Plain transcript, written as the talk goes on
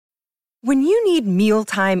When you need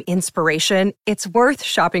mealtime inspiration, it's worth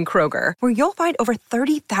shopping Kroger, where you'll find over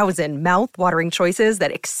 30,000 mouth-watering choices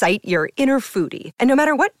that excite your inner foodie. And no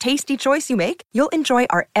matter what tasty choice you make, you'll enjoy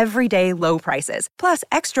our everyday low prices, plus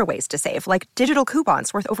extra ways to save, like digital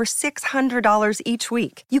coupons worth over $600 each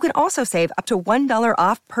week. You can also save up to $1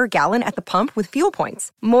 off per gallon at the pump with fuel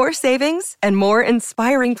points. More savings and more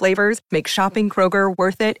inspiring flavors make shopping Kroger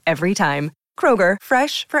worth it every time. Kroger,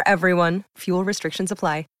 fresh for everyone. Fuel restrictions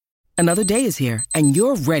apply. Another day is here, and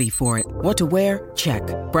you're ready for it. What to wear? Check.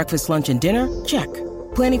 Breakfast, lunch, and dinner? Check.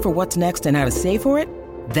 Planning for what's next and how to save for it?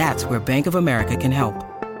 That's where Bank of America can help.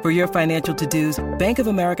 For your financial to-dos, Bank of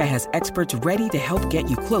America has experts ready to help get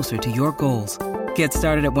you closer to your goals. Get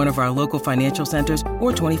started at one of our local financial centers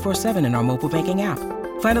or 24/7 in our mobile banking app.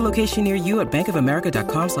 Find a location near you at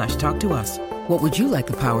bankofamerica.com/talktous. What would you like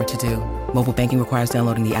the power to do? Mobile banking requires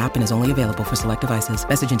downloading the app and is only available for select devices.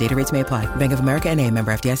 Message and data rates may apply. Bank of America N.A.,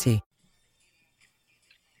 member FDIC.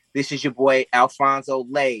 This is your boy, Alfonso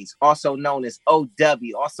Lays, also known as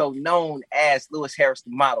OW, also known as Lewis Harris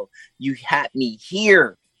the Model. You had me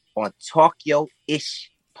here on Talk Yo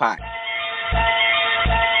Ish Pod.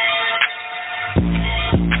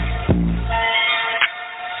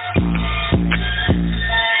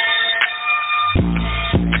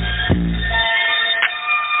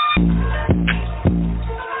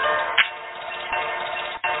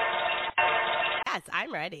 Yes,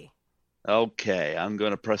 I'm ready. Okay, I'm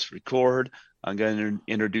going to press record. I'm going to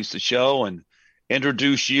introduce the show and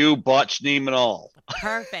introduce you, botch name and all.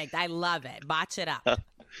 Perfect. I love it. Botch it up.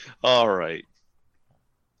 All right.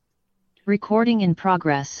 Recording in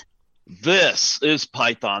progress. This is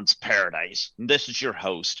Python's Paradise. And this is your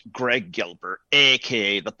host, Greg Gilbert,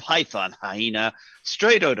 a.k.a. the Python Hyena,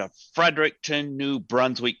 straight out of Fredericton, New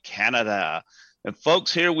Brunswick, Canada. And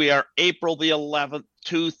folks, here we are, April the 11th,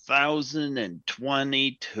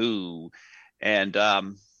 2022. And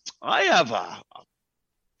I have a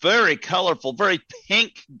very colorful, very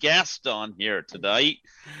pink guest on here tonight.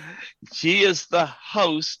 She is the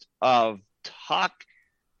host of Talk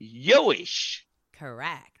Yo-ish.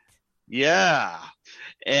 Correct. Yeah.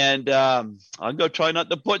 And I'm going to try not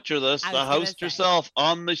to butcher this. The host herself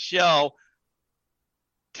on the show,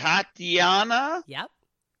 Tatiana. Yep.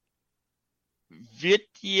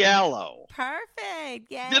 Vitiello. Perfect.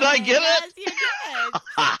 Yeah. Did I get it? Yes, you did.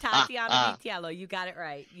 Tatiana Vitiello. You got it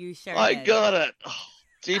right. You sure I did. got it. Oh,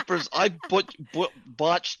 jeepers. I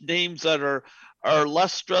botched names that are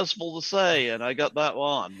less stressful to say, and I got that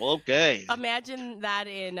one. Well, okay. Imagine that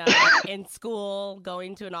in school,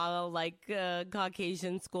 going to an all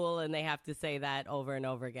Caucasian school, and they have to say that over and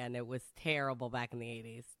over again. It was terrible back in the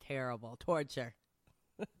 80s. Terrible. Torture.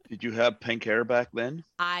 Did you have pink hair back then?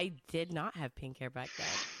 I did not have pink hair back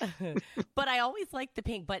then. But I always liked the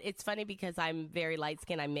pink. But it's funny because I'm very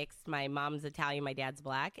light-skinned. I mixed. My mom's Italian, my dad's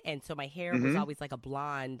black. And so my hair was always like a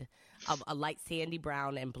blonde, a light sandy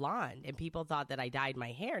brown and blonde. And people thought that I dyed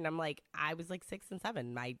my hair. And I'm like, I was like 6 and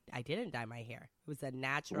 7. I didn't dye my hair. It was a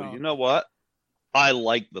natural. Well, you know what? I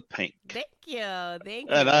like the pink. Thank you.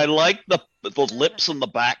 And I like the lips in the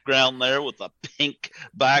background there with the pink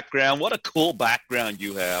background. What a cool background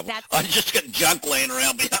you have. I just got junk laying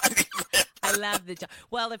around behind me. I love the junk.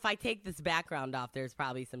 Well, if I take this background off, there's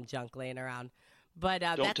probably some junk laying around. But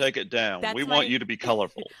don't take it down. We want you to be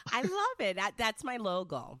colorful. I love it. That's my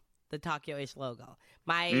logo, the Talk Yo-ish logo.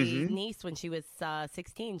 My niece, when she was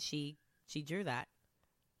 16, she drew that.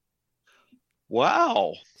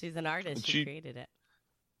 Wow. She's an artist. She created it.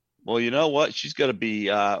 Well, you know what? She's got to be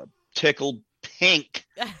tickled pink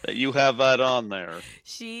that you have that on there.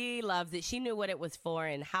 She loves it. She knew what it was for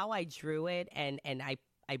and how I drew it, and I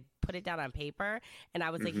put it down on paper, and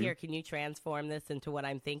I was like, here, can you transform this into what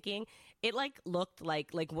I'm thinking? It looked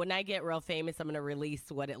like when I get real famous, I'm going to release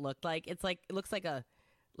what it looked like. It looks like an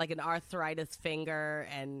arthritis finger,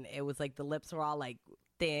 and it was like the lips were all like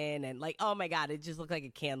thin and like, oh my God, it just looked like a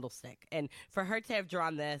candlestick. And for her to have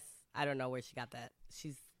drawn this, I don't know where she got that.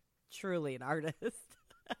 She's truly an artist.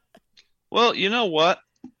 Well, you know what?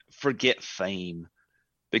 Forget fame.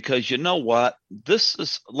 Because you know what? This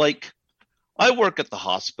is like, I work at the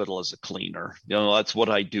hospital as a cleaner. You know, that's what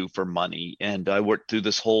I do for money. And I worked through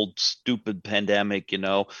this whole stupid pandemic, you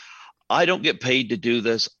know. I don't get paid to do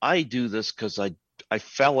this. I do this because I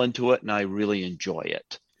fell into it and I really enjoy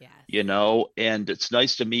it. Yes. You know, and it's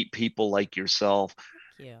nice to meet people like yourself.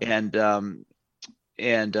 Thank you.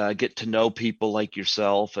 And get to know people like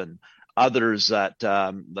yourself and others that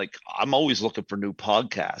like I'm always looking for new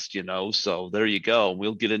podcasts, you know, so there you go.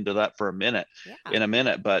 We'll get into that in a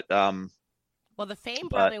minute. But well, Well, the fame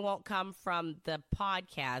But probably won't come from the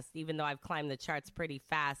podcast, even though I've climbed the charts pretty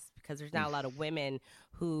fast because there's not a lot of women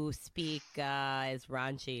who speak as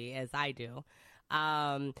raunchy as I do.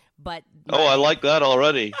 But I like that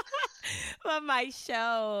already. but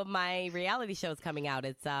my reality show is coming out.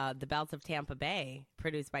 It's The Bells of Tampa Bay,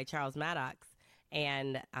 produced by Charles Maddox.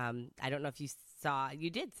 And I don't know if you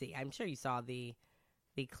did see. I'm sure you saw the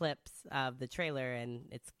clips of the trailer,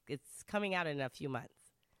 and it's coming out in a few months.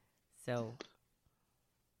 So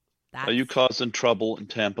Are you causing trouble in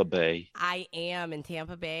Tampa Bay? I am in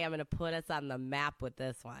Tampa Bay. I'm going to put us on the map with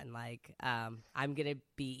this one. Like, I'm going to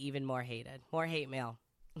be even more hated, more hate mail,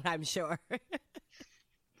 I'm sure.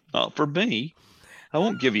 For me, I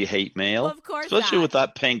won't give you hate mail. Well, of course especially not. with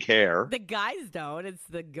that pink hair. The guys don't. It's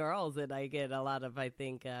the girls that I get a lot of, I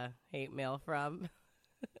think, hate mail from.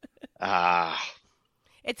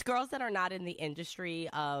 It's girls that are not in the industry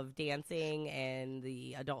of dancing and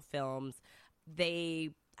the adult films.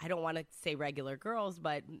 I don't want to say regular girls,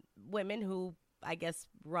 but women who, I guess,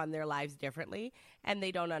 run their lives differently, and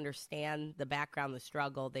they don't understand the background, the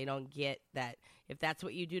struggle. They don't get that if that's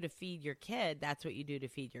what you do to feed your kid, that's what you do to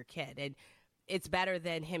feed your kid. And it's better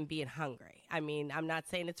than him being hungry. I mean, I'm not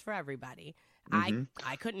saying it's for everybody. I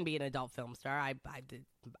couldn't be an adult film star.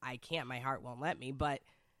 I can't. My heart won't let me. But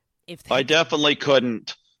I definitely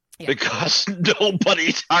couldn't. Yeah. Because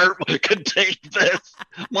nobody's heart could take this.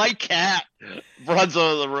 My cat runs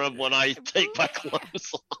out of the room when I take my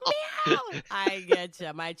clothes off. I get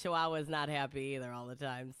you. My Chihuahua's not happy either all the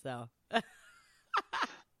time. So,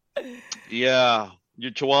 yeah,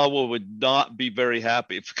 your Chihuahua would not be very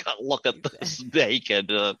happy if you got to look at this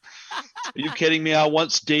naked. Are you kidding me? I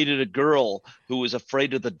once dated a girl who was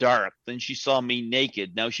afraid of the dark. Then she saw me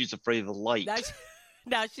naked. Now she's afraid of the light.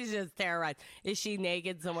 Now she's just terrorized. Is she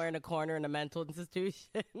naked somewhere in a corner in a mental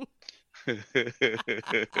institution?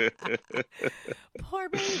 Poor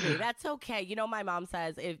baby. That's okay. You know, my mom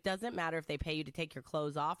says it doesn't matter if they pay you to take your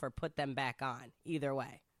clothes off or put them back on. Either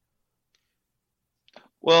way.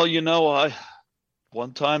 Well,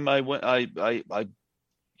 one time I went, I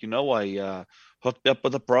hooked up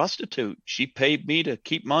with a prostitute. She paid me to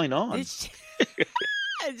keep mine on.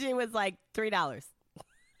 She was like $3.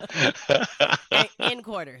 In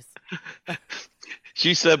quarters.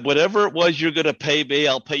 She said, whatever it was you're going to pay me,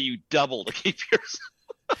 I'll pay you double to keep yours.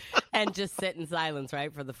 And just sit in silence,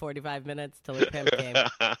 right, for the 45 minutes till the pimp came.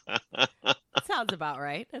 Sounds about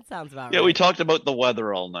right. That sounds about right. Yeah, we talked about the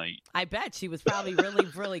weather all night. I bet she was probably really,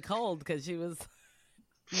 really cold because she was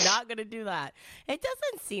not going to do that. It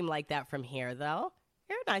doesn't seem like that from here, though.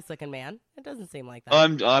 You're a nice-looking man. It doesn't seem like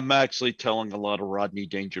that. I'm actually telling a lot of Rodney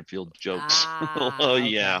Dangerfield jokes. Okay.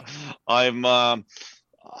 Yeah, I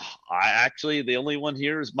actually the only one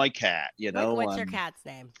here is my cat. What's your cat's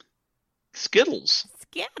name? Skittles.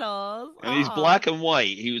 Skittles. And he's black and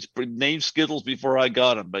white. He was named Skittles before I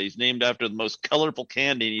got him, but he's named after the most colorful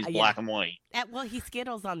candy, and he's black and white. Well, he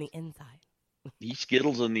Skittles on the inside. He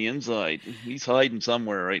Skittles on the inside. He's hiding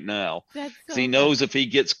somewhere right now. That's so he knows if he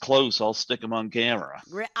gets close, I'll stick him on camera.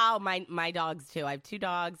 Oh, my dogs, too. I have 2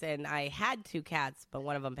 dogs, and I had 2 cats, but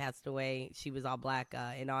one of them passed away. She was all black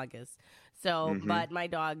in August. So, but my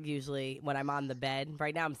dog usually, when I'm on the bed,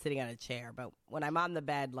 right now I'm sitting on a chair, but when I'm on the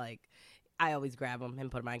bed, like, I always grab him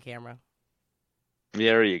and put him on camera.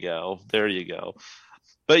 There you go.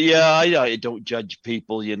 But yeah, I don't judge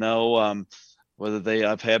people, whether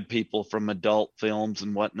I've had people from adult films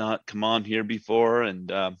and whatnot come on here before,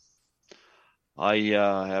 and I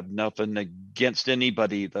have nothing against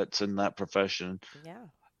anybody that's in that profession. Yeah.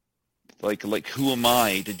 Like who am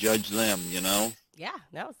I to judge them, Yeah,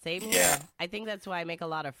 no, same here. I think that's why I make a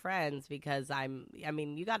lot of friends, because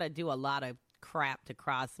you got to do a lot of crap to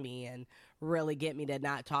cross me and really get me to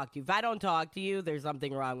not talk to you. If I don't talk to you, there's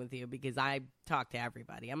something wrong with you, because I talk to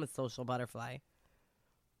everybody. I'm a social butterfly.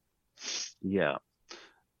 Yeah.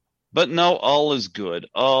 But no, all is good.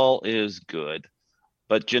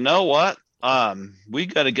 But you know what? We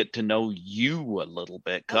got to get to know you a little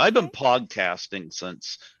bit, because I've been podcasting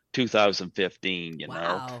since 2015,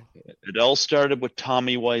 Wow. It all started with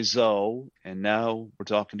Tommy Wiseau, and now we're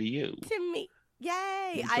talking to you. To me.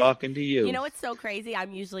 Yay. I'm talking to you. You know, it's so crazy.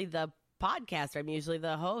 I'm usually the podcaster. I'm usually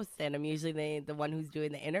the host, and I'm usually the one who's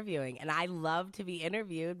doing the interviewing. And I love to be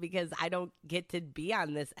interviewed because I don't get to be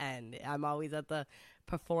on this end. I'm always at the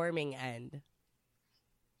performing end.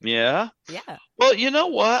 Yeah? Yeah. Well, you know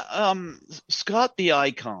what? Scott the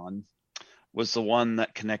Icon was the one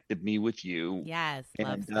that connected me with you. Yes.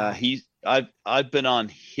 And I've been on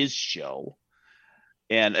his show,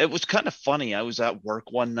 and it was kind of funny. I was at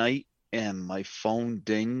work one night and my phone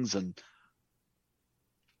dings, and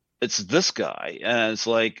it's this guy, and it's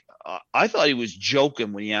like I thought he was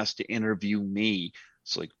joking when he asked to interview me.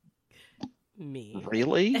 It's like, Me.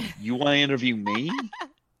 really? You want to interview me?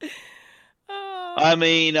 Oh, I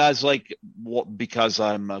mean, I was like, what, because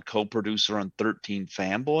I'm a co-producer on 13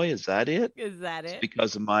 Fanboy? Is that it? is that It's it?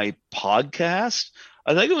 because of my podcast?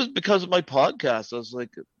 I think it was because of my podcast. I was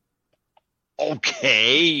like,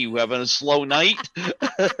 okay, you having a slow night? Do you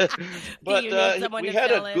need But someone we to had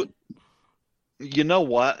fill a in? good, you know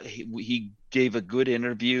what? He gave a good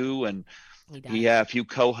interview, and He does. he had a few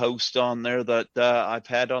co-hosts on there that I've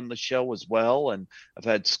had on the show as well, and I've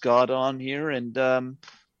had Scott on here, and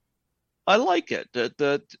I like it.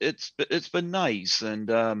 It's been nice, and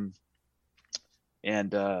no,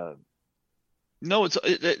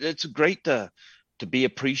 it's great to be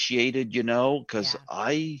appreciated, because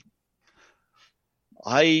Yeah.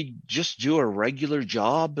 I just do a regular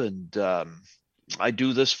job, and I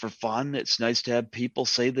do this for fun. It's nice to have people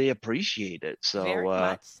say they appreciate it. Very So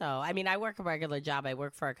much so. I mean, I work a regular job. I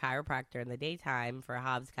work for a chiropractor in the daytime for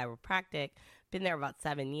Hobbs Chiropractic. Been there about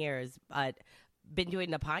 7 years, but been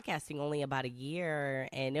doing the podcasting only about a year,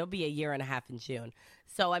 and it'll be a year and a half in June.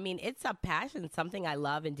 So, I mean, it's a passion, something I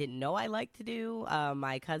love and didn't know I liked to do.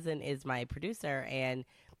 My cousin is my producer, and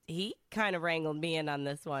he kind of wrangled me in on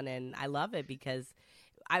this one, and I love it because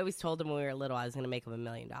I always told him when we were little I was going to make him $1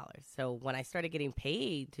 million. So when I started getting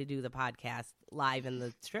paid to do the podcast live in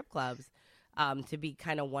the strip clubs, to be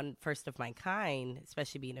kind of one first of my kind,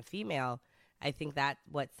 especially being a female, I think that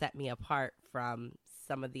what set me apart from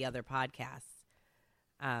some of the other podcasts,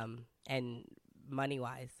 and money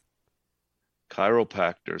wise.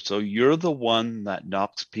 chiropractor. So you're the one that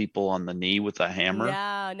knocks people on the knee with a hammer?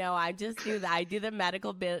 No, I just do I do the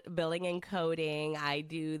medical billing and coding. I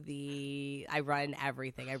run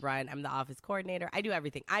everything. I'm the office coordinator. I do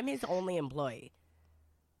everything. I'm his only employee.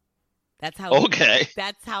 That's how Okay.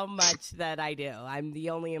 That's how much that I do. I'm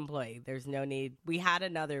the only employee. There's no need. We had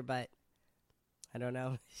another, but I don't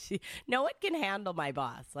know. No one can handle my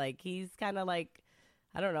boss. Like, he's kind of like,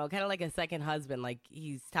 I don't know, kind of like a second husband. Like,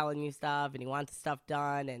 he's telling you stuff and he wants stuff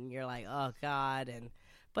done, and you're like, oh God.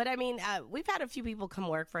 But I mean, we've had a few people come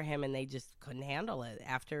work for him and they just couldn't handle it.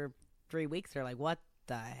 After 3 weeks, they're like, what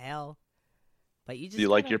the hell? But you just Do you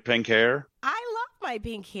like your pink hair? I love my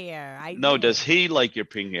pink hair. No, does he like your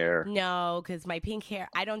pink hair? No, because my pink hair,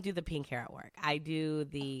 I don't do the pink hair at work. I do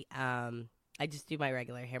I just do my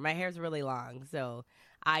regular hair. My hair's really long, so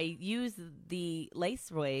I use the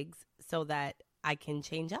lace wigs so that I can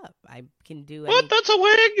change up. I can do What? That's a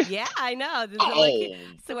wig? Yeah, I know. Oh,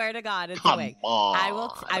 Swear to God, it's a come wig.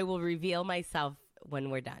 on. I will reveal myself when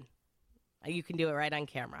we're done. You can do it right on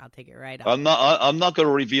camera. I'll take it right up. I'm not going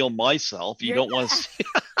to reveal myself. You don't want to see.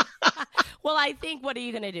 Well, I think, what are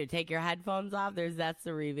you going to do? Take your headphones off? That's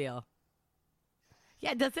the reveal.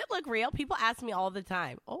 Yeah, does it look real? People ask me all the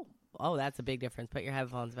time. Oh, that's a big difference. Put your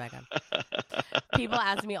headphones back on. People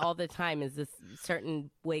ask me all the time, is this certain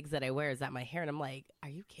wigs that I wear, is that my hair? And I'm like, are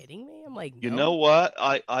you kidding me? I'm like, no. You know what?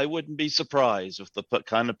 I wouldn't be surprised if the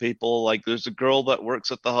kind of people, like, there's a girl that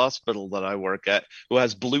works at the hospital that I work at who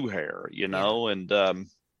has blue hair, and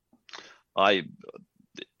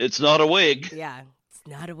it's not a wig. Yeah, it's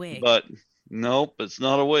not a wig. But nope, it's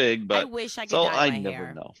not a wig. But I wish I could so dye I my never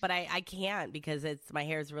hair, know. but I can't because my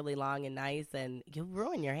hair is really long and nice, and you'll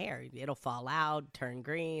ruin your hair. It'll fall out, turn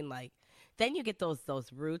green, like. Then you get those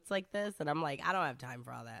roots like this, and I'm like, I don't have time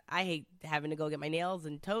for all that. I hate having to go get my nails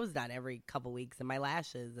and toes done every couple weeks, and my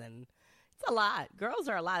lashes, and it's a lot. Girls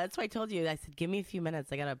are a lot. That's why I told you. I said, give me a few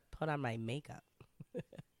minutes. I gotta put on my makeup.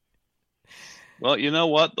 Well, you know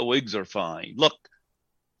what? The wigs are fine. Look,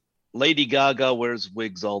 Lady Gaga wears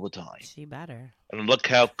wigs all the time. She better. And look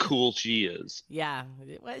how cool she is. Yeah.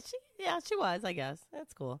 Well, she was, I guess.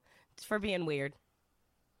 That's cool. It's for being weird.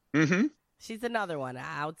 Mm-hmm. She's another one, an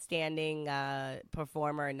outstanding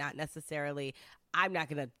performer. Not necessarily, I'm not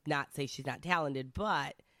going to not say she's not talented,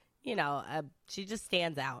 but, she just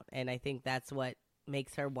stands out. And I think that's what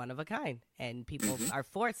makes her one of a kind. And people are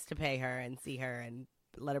forced to pay her and see her and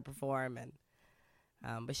let her perform. And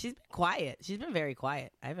but she's been quiet. She's been very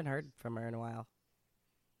quiet. I haven't heard from her in a while.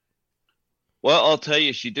 Well, I'll tell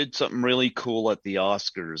you, she did something really cool at the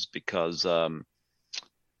Oscars because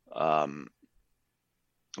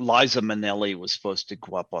Liza Minnelli was supposed to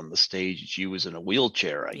go up on the stage. She was in a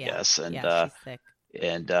wheelchair, I guess. And she's sick.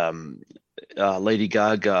 And Lady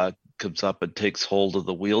Gaga comes up and takes hold of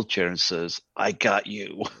the wheelchair and says, "I got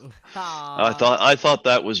you." I thought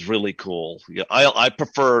that was really cool. Yeah, I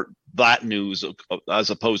prefer that news as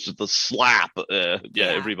opposed to the slap.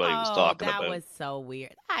 Everybody was talking about. That was so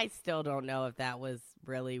weird. I still don't know if that was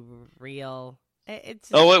really real. It's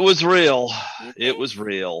just, Oh, it was real. you It think? was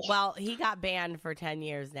real. Well, he got banned for 10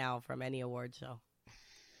 years now from any award show.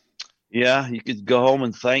 Yeah, you could go home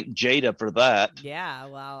and thank Jada for that. Yeah,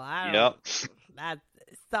 well, I Yep. don't. That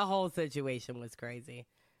the whole situation was crazy.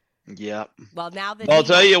 Yep. Well, now that I'll he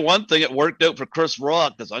tell has- you one thing, it worked out for Chris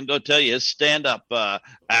Rock, because I'm going to tell you his stand-up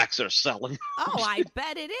acts are selling. Oh, I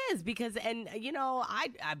bet it is because, and you know, I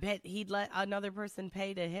bet he'd let another person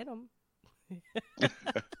pay to hit him.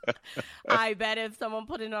 I bet if someone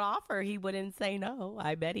put in an offer, he wouldn't say no.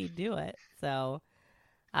 I bet he'd do it. So,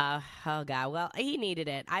 oh god, well, he needed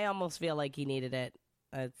it. I almost feel like he needed it.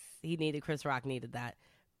 Chris Rock needed that.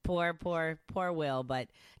 Poor Will. But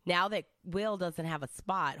now that Will doesn't have a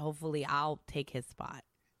spot, hopefully I'll take his spot.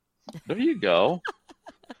 There you go.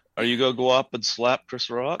 Are you going to go up and slap Chris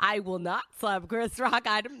Rock? I will not slap Chris Rock.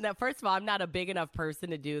 First of all, I'm not a big enough person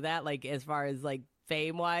to do that. Like as far as like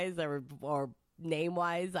fame wise or name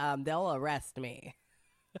wise, they'll arrest me.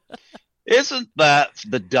 Isn't that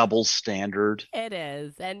the double standard? It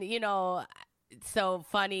is, and you know, so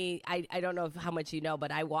funny. I don't know how much you know,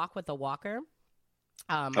 but I walk with a walker.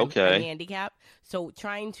 Okay. I'm handicapped. So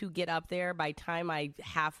trying to get up there, by the time I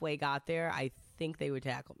halfway got there, I think they would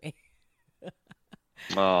tackle me.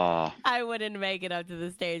 Oh, I wouldn't make it up to the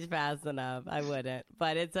stage fast enough. I wouldn't,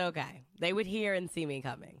 but it's okay. They would hear and see me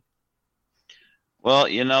coming. well,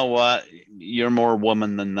 you know what? You're more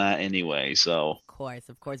woman than that anyway, so.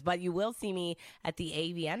 Of course. But you will see me at the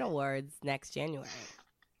AVN Awards next January.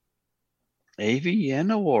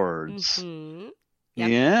 AVN Awards. Mm-hmm. Yep.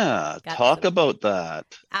 Yeah, Got talk some- about that.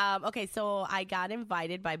 Okay, so I got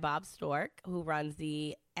invited by Bob Stork, who runs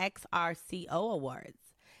the XRCO Awards.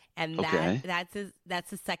 And Okay. that's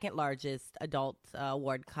the second largest adult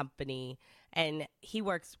award company. And he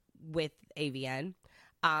works with AVN.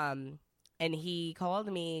 And he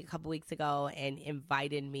called me a couple weeks ago and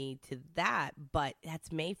invited me to that. But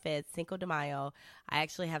that's May 5th, Cinco de Mayo. I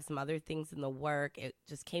actually have some other things in the work. It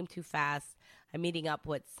just came too fast. I'm meeting up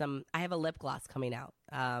with I have a lip gloss coming out.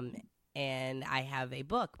 And I have a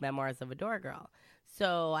book, Memoirs of a Door Girl.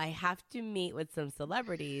 So I have to meet with some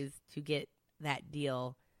celebrities to get that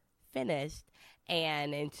deal finished.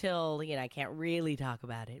 And until, I can't really talk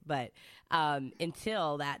about it, but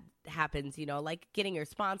until that happens, like getting your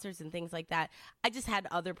sponsors and things like that, I just had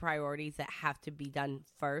other priorities that have to be done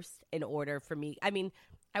first in order for me. I mean,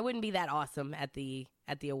 I wouldn't be that awesome at the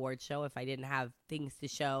award show if I didn't have things to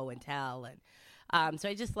show and tell. And so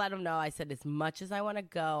I just let them know. I said, as much as I want to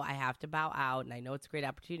go, I have to bow out. And I know it's a great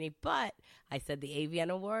opportunity, but I said the AVN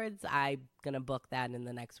Awards, I'm going to book that in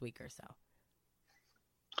the next week or so.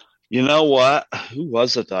 You know what? Who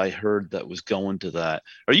was it I heard that was going to that?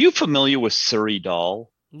 Are you familiar with Suri Dahl?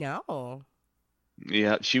 No.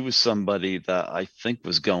 Yeah, she was somebody that I think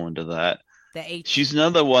was going to that. She's The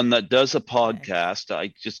another one that does a podcast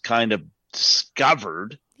I just kind of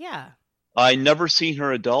discovered. Yeah. I never seen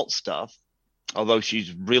her adult stuff, although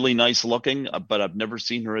she's really nice looking, but I've never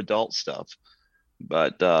seen her adult stuff.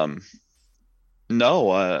 But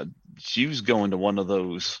no, she was going to one of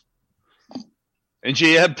those. And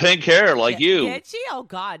she had pink hair like you. Did she? Oh,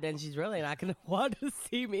 God. Then she's really not going to want to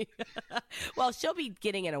see me. Well, she'll be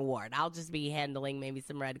getting an award. I'll just be handling maybe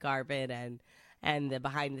some red carpet and the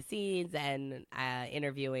behind the scenes and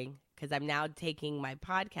interviewing, because I'm now taking my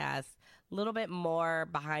podcast a little bit more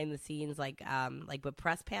behind the scenes, like with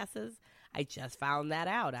press passes. I just found that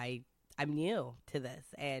out. I'm new to this.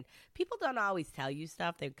 And people don't always tell you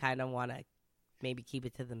stuff. They kind of want to maybe keep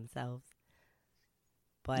it to themselves.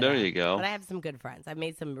 But, there you go. But I have some good friends. I've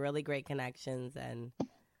made some really great connections, and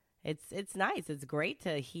it's nice. It's great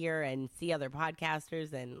to hear and see other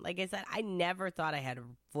podcasters. And like I said, I never thought I had a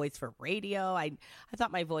voice for radio. I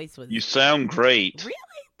thought my voice was. You sound great. Really?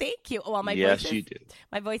 Thank you. Well, Yes, you do.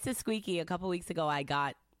 My voice is squeaky. A couple weeks ago, I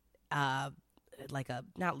got like a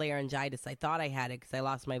not laryngitis. I thought I had it because I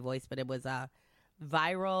lost my voice, but it was a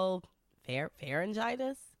viral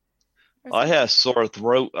pharyngitis. I had a sore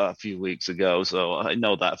throat a few weeks ago, so I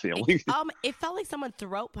know that feeling. It felt like someone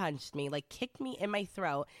throat punched me, like kicked me in my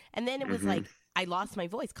throat, and then it was like I lost my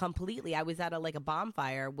voice completely. I was at a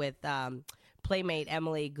bonfire with playmate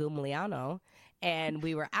Emily Gugliano, and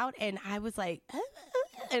we were out, and I was like,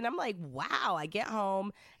 and I'm like, wow. I get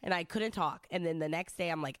home and I couldn't talk, and then the next day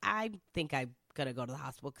I'm like, I think I'm gonna go to the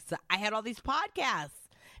hospital because I had all these podcasts,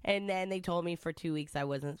 and then they told me for 2 weeks I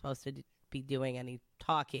wasn't supposed to be doing any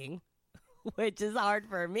talking. Which is hard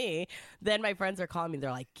for me. Then my friends are calling me. They're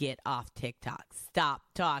like, get off TikTok. Stop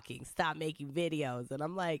talking. Stop making videos. And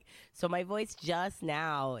I'm like, so my voice just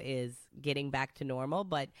now is getting back to normal,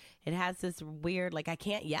 but it has this weird, like, I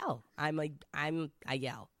can't yell. I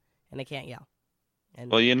yell and I can't yell. And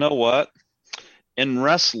Well, you know what? in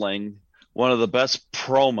wrestling, one of the best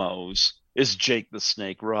promos is Jake the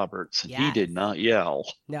Snake Roberts, and he did not yell.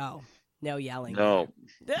 No yelling. No,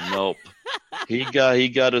 nope. He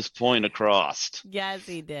got his point across. Yes,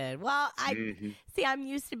 he did. Well, I'm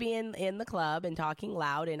used to being in the club and talking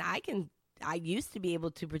loud, and I used to be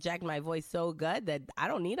able to project my voice so good that I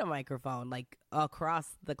don't need a microphone like across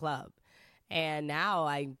the club. And now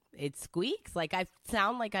it squeaks. Like I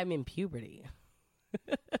sound like I'm in puberty.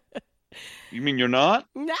 You mean you're not?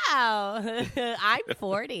 No, I'm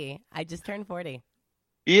 40. I just turned 40.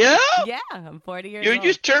 Yeah? Yeah, I'm 40 years You old.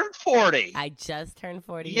 just turned 40. I just turned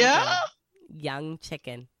 40 Yeah? years old. Young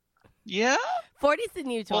chicken. Yeah? 40's the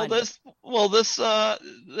new 20. This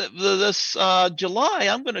July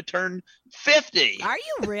I'm going to turn 50. Are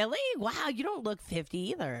you really? Wow, you don't look 50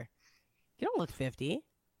 either. You don't look 50.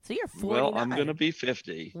 So you're 49. Well, I'm going to be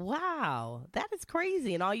 50. Wow, that is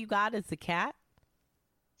crazy. And all you got is a cat?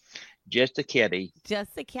 Just a kitty.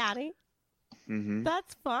 Just a catty? Mm-hmm.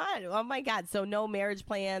 That's fun. Oh, my God. So no marriage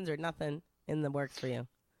plans or nothing in the works for you?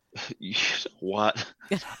 You know what?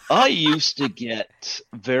 I used to get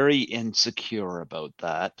very insecure about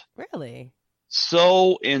that. Really?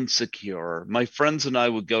 So insecure. My friends and I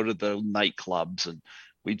would go to the nightclubs and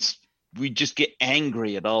we'd just get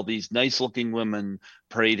angry at all these nice looking women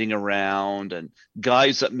parading around and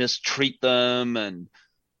guys that mistreat them, and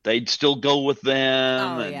they'd still go with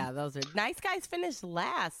them. Oh, yeah. Those are nice guys finish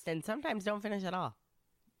last and sometimes don't finish at all.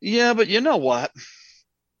 Yeah, but you know what?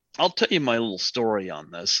 I'll tell you my little story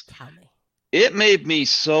on this. Tell me. It made me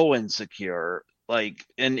so insecure. Like,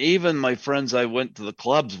 and even my friends I went to the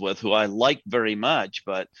clubs with, who I liked very much,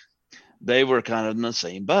 but they were kind of in the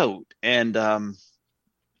same boat. And I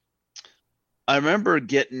remember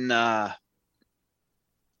going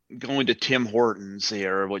to Tim Hortons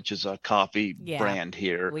here, which is a coffee brand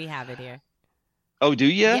here. We have it here. Oh, do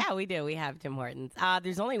you? Yeah, we do. We have Tim Hortons.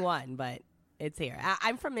 There's only one, but it's here.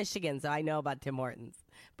 I'm from Michigan, so I know about Tim Hortons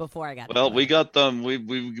before I got. Well, we got them.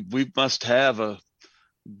 We must have a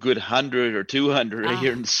good 100 or 200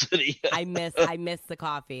 here in the city. I miss the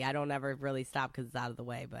coffee. I don't ever really stop because it's out of the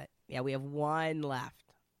way. But yeah, we have one left.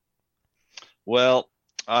 Well,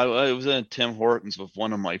 I was in Tim Hortons with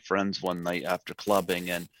one of my friends one night after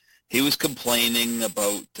clubbing, and he was complaining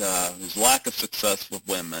about his lack of success with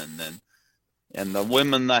women and the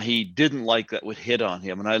women that he didn't like that would hit on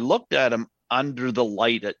him. And I looked at him under the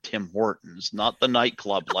light at Tim Hortons, not the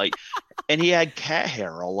nightclub light, and he had cat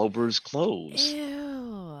hair all over his clothes. Ew.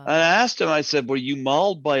 And I asked him, I said, were you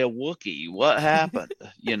mauled by a Wookiee? What happened?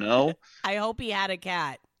 You know? I hope he had a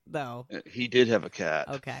cat, though. He did have a cat.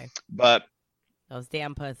 Okay. But those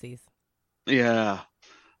damn pussies. Yeah.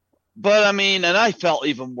 But I mean, and I felt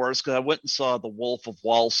even worse because I went and saw The Wolf of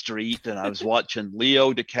Wall Street, and I was watching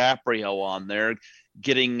Leo DiCaprio on there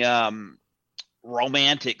getting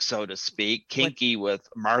romantic, so to speak, kinky with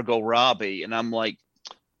Margot Robbie. And I'm like,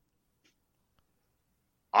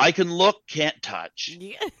 I can look, can't touch.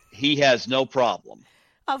 Yeah. He has no problem.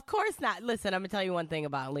 Of course not. Listen, I'm going to tell you one thing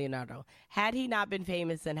about Leonardo. Had he not been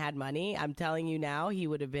famous and had money, I'm telling you now, he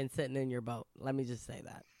would have been sitting in your boat. Let me just say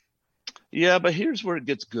that. Yeah, but here's where it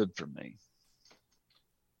gets good for me.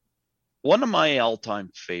 One of my all-time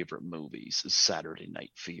favorite movies is Saturday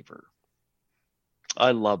Night Fever.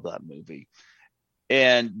 I love that movie.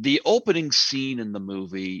 And the opening scene in the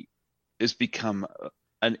movie has become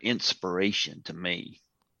an inspiration to me.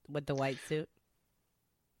 With the white suit?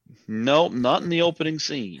 No, not in the opening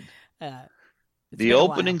scene. The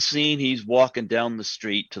opening scene, he's walking down the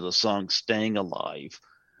street to the song Staying Alive.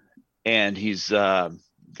 And he's got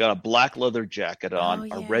a black leather jacket on,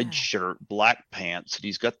 a red shirt, black pants. And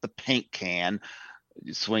he's got the paint can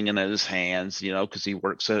swinging at his hands, you know, because he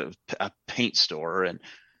works at a paint store.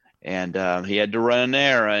 And he had to run an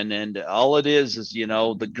errand, and all it is, you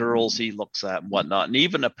know, the girls he looks at and whatnot. And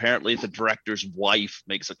even apparently the director's wife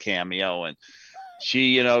makes a cameo, and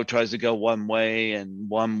she, you know, tries to go one way, and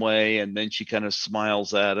then she kind of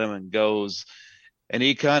smiles at him and goes, and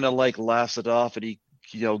he kind of like laughs it off, and he,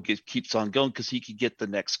 you know, keeps on going because he could get the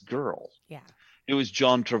next girl. Yeah. It was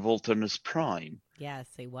John Travolta in his prime. Yes,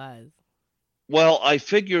 he was. Well, I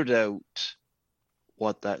figured out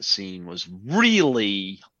what that scene was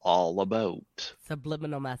really all about.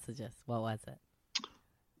 Subliminal messages. What was it?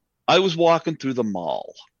 I was walking through the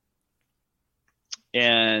mall,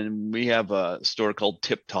 and we have a store called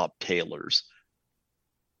Tip Top Tailors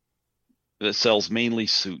that sells mainly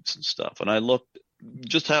suits and stuff. And I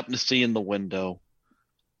just happened to see in the window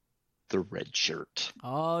the red shirt.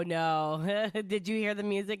 Oh, no. Did you hear the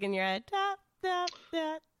music in your head?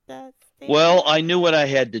 Well, I knew what I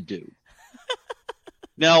had to do.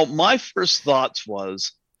 Now, my first thoughts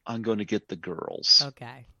was, I'm going to get the girls.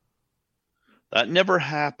 Okay. That never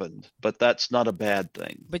happened, but that's not a bad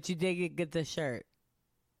thing. But you did get the shirt.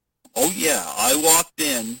 Oh, yeah. I walked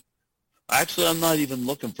in. Actually, I'm not even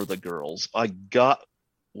looking for the girls. I got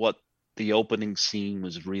what the opening scene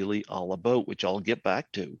was really all about, which I'll get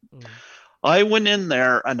back to. Mm. I went in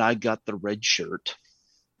there and I got the red shirt.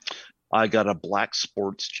 I got a black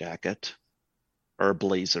sports jacket or a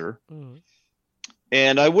blazer. Mm.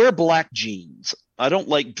 And I wear black jeans. I don't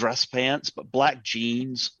like dress pants, but black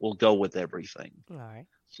jeans will go with everything. All right.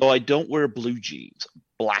 So I don't wear blue jeans,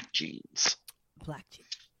 black jeans. Black jeans.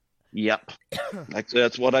 Yep.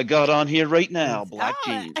 That's what I got on here right now, black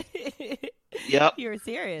jeans. Yep. You're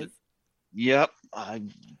serious. Yep. I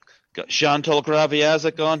got Chantal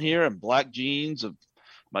Graviazic on here and black jeans of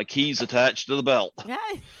my keys attached to the belt.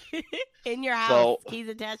 In your house. So, keys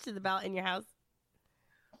attached to the belt in your house?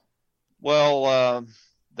 Well,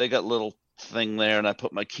 they got a little thing there and I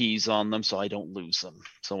put my keys on them so I don't lose them.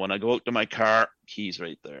 So when I go out to my car, keys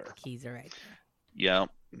right there. Keys are right there. Yeah.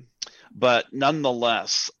 But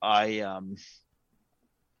nonetheless, after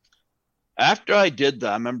I did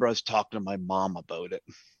that, I remember I was talking to my mom about it.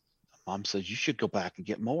 Mom says, you should go back and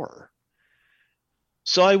get more.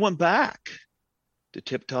 So I went back to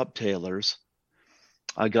Tip Top Tailors.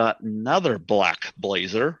 I got another black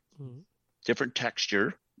blazer, different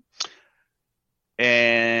texture.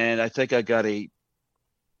 And I think I got a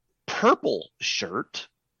purple shirt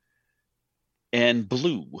and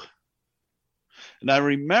blue. And I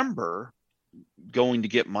remember going to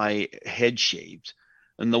get my head shaved.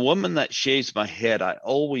 And the woman that shaves my head, I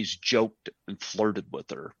always joked and flirted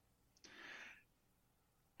with her.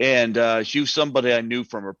 And she was somebody I knew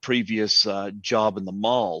from a previous job in the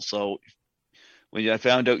mall. So when I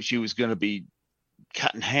found out she was going to be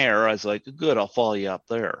cutting hair, I was like, good, I'll follow you up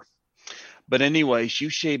there. But anyway, she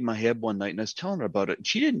shaved my head one night and I was telling her about it. And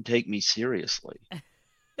she didn't take me seriously.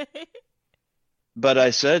 But I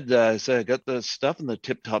said, I got the stuff in the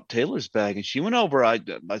Tip Top Tailors bag. And she went over. I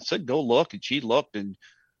said, go look. And she looked. And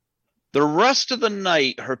the rest of the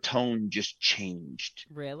night, her tone just changed.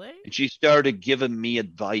 Really? And she started giving me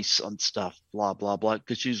advice on stuff, blah, blah, blah.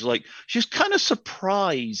 Because she's kind of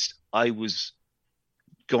surprised I was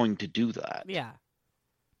going to do that. Yeah.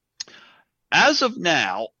 As of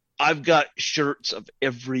now, I've got shirts of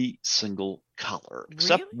every single color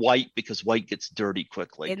except white because white gets dirty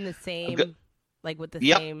quickly. In the same, with the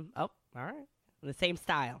same. Oh, all right. The same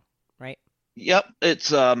style, right? Yep. It's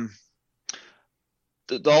the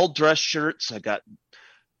all dress shirts. I got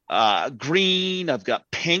green. I've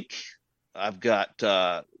got pink. I've got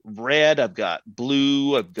red. I've got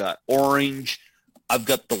blue. I've got orange. I've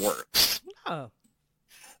got the works. Oh.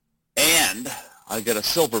 And I got a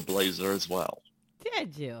silver blazer as well.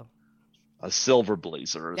 Did you? A silver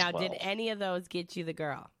blazer as well. Now, did any of those get you the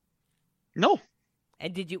girl? No.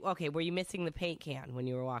 And were you missing the paint can when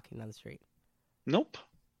you were walking down the street? Nope.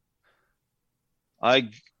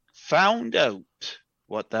 I found out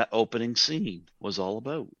what that opening scene was all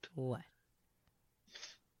about. What?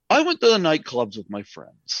 I went to the nightclubs with my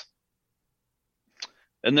friends.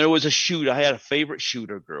 And there was a shooter. I had a favorite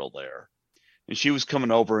shooter girl there. And she was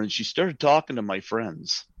coming over and she started talking to my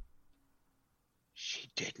friends.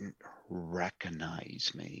 She didn't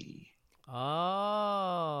recognize me.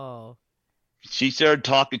 Oh. She started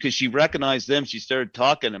talking because she recognized them. She started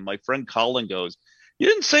talking and my friend Colin goes, you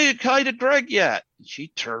didn't say hi to Greg yet. And she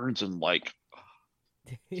turns and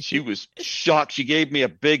she was shocked. She gave me a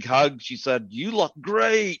big hug. She said, you look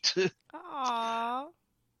great. Aw.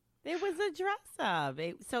 It was a dress up.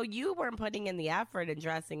 So you weren't putting in the effort and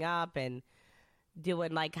dressing up and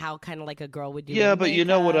doing how kind of like a girl would do. Yeah, but you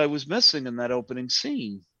know what I was missing in that opening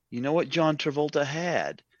scene? You know what John Travolta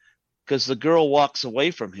had? Because the girl walks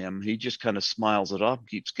away from him. He just kind of smiles it off and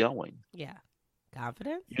keeps going. Yeah.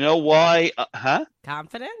 Confidence? You know why?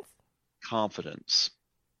 Confidence? Confidence.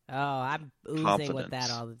 Oh, I'm oozing with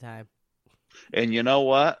that all the time. And you know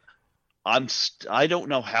what? I don't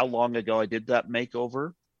know how long ago I did that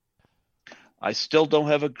makeover. I still don't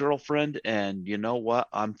have a girlfriend. And you know what?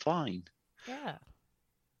 I'm fine. Yeah.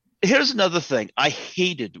 Here's another thing. I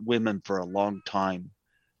hated women for a long time.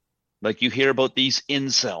 Like you hear about these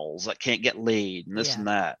incels that can't get laid and this and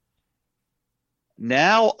that.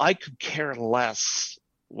 Now I could care less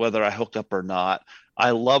whether I hook up or not. I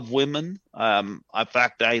love women. In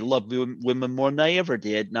fact, I love women more than I ever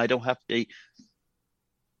did, and I don't have to.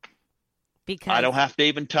 Because I don't have to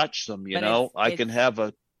even touch them. You know, I can have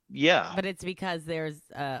a But it's because there's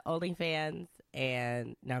OnlyFans,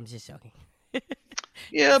 and no, I'm just joking.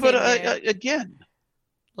 Yeah, but again,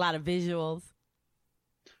 a lot of visuals.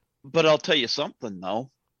 But I'll tell you something,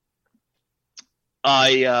 though.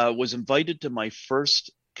 I was invited to my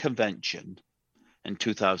first convention in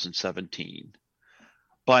 2017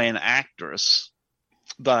 by an actress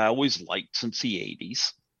that I always liked since the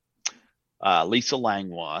 80s, Lisa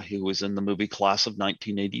Langlois, who was in the movie Class of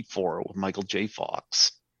 1984 with Michael J.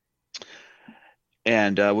 Fox.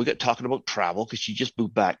 And we got talking about travel because she just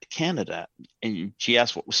moved back to Canada. And she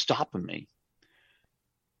asked what was stopping me.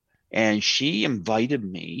 And she invited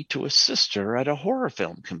me to assist her at a horror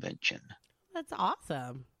film convention. That's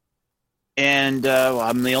awesome. And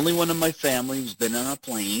I'm the only one in my family who's been on a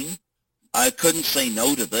plane. I couldn't say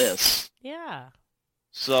no to this. Yeah.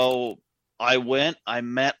 So I went, I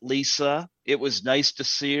met Lisa. It was nice to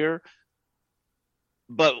see her.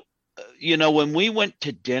 But, when we went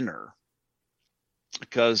to dinner,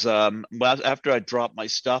 because after I dropped my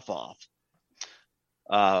stuff off,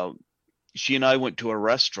 she and I went to a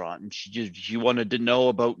restaurant, and she wanted to know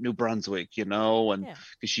about New Brunswick, and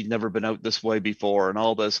because she'd never been out this way before and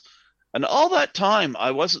all this. And all that time,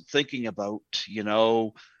 I wasn't thinking about,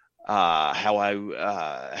 how I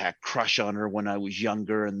had a crush on her when I was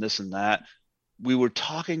younger and this and that. We were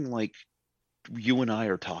talking like you and I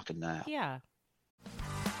are talking now. Yeah.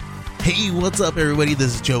 Hey, what's up, everybody?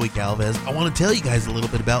 This is Joey Galvez. I want to tell you guys a little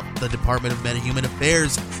bit about the Department of Metahuman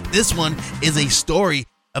Affairs. This one is a story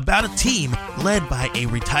about a team led by a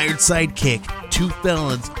retired sidekick, 2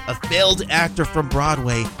 felons, a failed actor from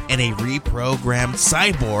Broadway, and a reprogrammed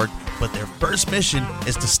cyborg. But their first mission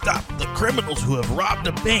is to stop the criminals who have robbed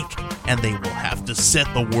a bank, and they will have to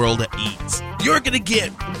set the world at ease. You're going to get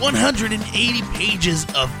 180 pages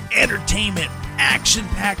of entertainment,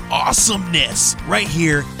 action-packed awesomeness right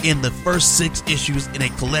here in the first 6 issues in a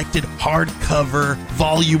collected hardcover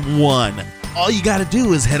volume 1. All you got to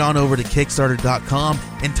do is head on over to Kickstarter.com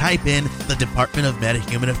and type in the Department of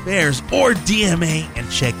Metahuman Affairs or DMA and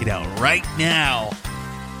check it out right now.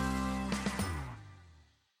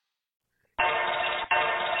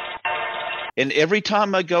 And every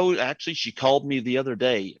time I go, actually, she called me the other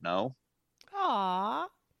day, Aw.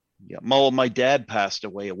 Yeah, my dad passed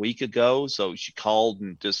away a week ago, so she called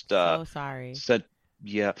and just So sorry. said,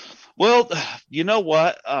 yeah. Well, you know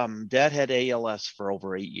what? Dad had ALS for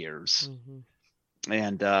over 8 years. Mm-hmm.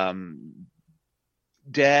 And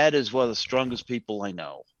Dad is one of the strongest people I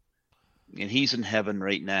know. And he's in heaven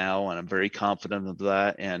right now, and I'm very confident of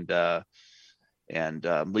that. And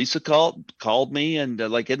Lisa called me, and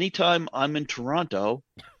like anytime I'm in Toronto,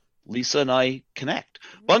 Lisa and I connect.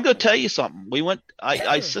 But I'm going to tell you something.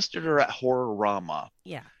 I assisted her at Horrorama.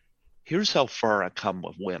 Yeah. Here's how far I come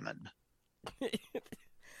with women.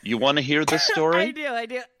 You want to hear this story? I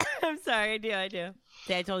do. I'm sorry, I do.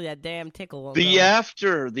 See, I told you that damn tickle won't The go.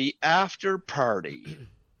 after party.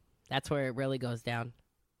 That's where it really goes down.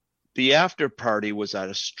 The after party was at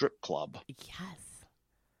a strip club. Yes.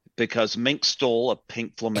 Because Mink Stoll of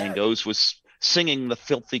Pink Flamingos was singing the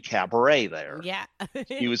Filthy Cabaret there. Yeah.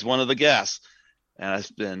 He was one of the guests. And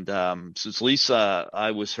since Lisa, I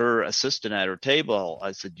was her assistant at her table,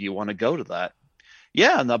 I said, do you want to go to that?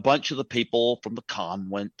 Yeah, and a bunch of the people from the con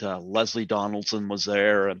went. Leslie Donaldson was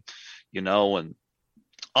there, and and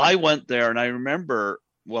I went there, and I remember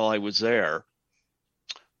while I was there,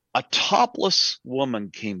 a topless woman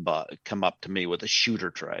come up to me with a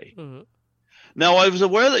shooter tray. Mm-hmm. Now, I was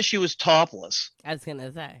aware that she was topless. I was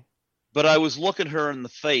gonna say. But I was looking her in the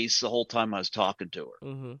face the whole time I was talking to her.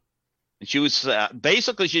 Mm-hmm. And she was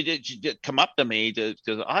basically she did come up to me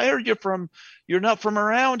because I heard you're not from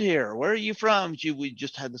around here. Where are you from? We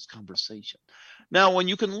just had this conversation. Now, when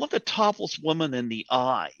you can look a topless woman in the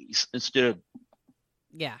eyes instead of,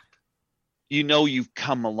 yeah, you've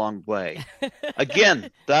come a long way.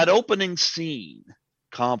 Again, that opening scene,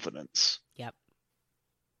 confidence. Yep.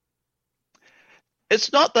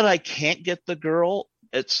 It's not that I can't get the girl.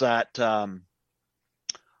 It's that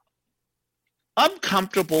I'm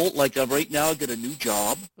comfortable. Like right now, I get a new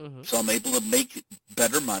job, so I'm able to make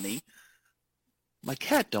better money. My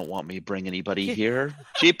cat don't want me to bring anybody here.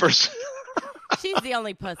 Jeepers. She's the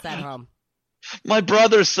only puss at home. My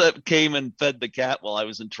brother came and fed the cat while I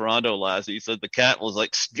was in Toronto last. He said the cat was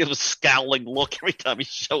like give a scowling look every time he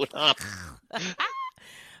showed up.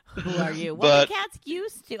 Who are you? Well, the cat's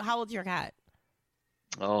used to. How old's your cat?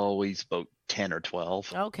 Oh, he's about 10 or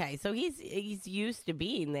 12. Okay, so he's used to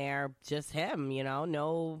being there, just him,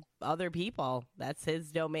 no other people. That's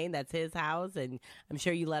his domain, that's his house, and I'm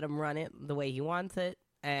sure you let him run it the way he wants it,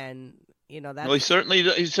 and that's... Well,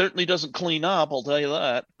 he certainly doesn't clean up, I'll tell you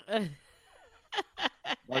that.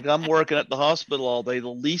 Like I'm working at the hospital all day, the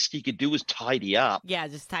least he could do is tidy up. Yeah,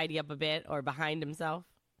 just tidy up a bit or behind himself.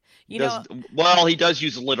 He does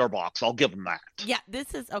use a litter box. I'll give him that. Yeah,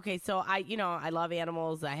 this is okay. So I love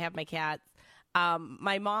animals. I have my cats.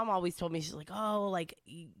 My mom always told me, she's like, oh, like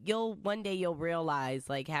one day you'll realize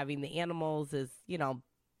like having the animals is,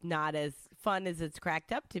 not as fun as it's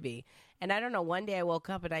cracked up to be. And I don't know, one day I woke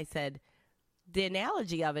up and I said, the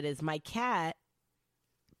analogy of it is my cat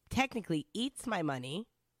technically eats my money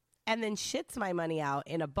and then shits my money out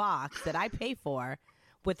in a box that I pay for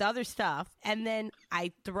with other stuff, and then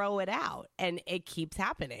I throw it out, and it keeps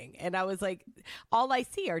happening. And I was like, all I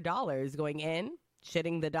see are dollars going in,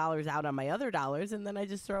 shitting the dollars out on my other dollars, and then I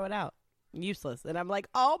just throw it out. Useless. And I'm like,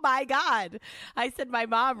 oh my God. I said, my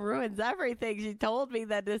mom ruins everything. She told me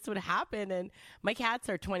that this would happen. And my cats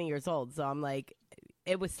are 20 years old. So I'm like,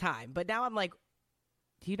 it was time. But now I'm like,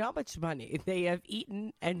 do you know how much money they have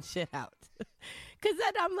eaten and shit out? Because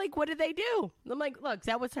then I'm like, what did they do? I'm like, look,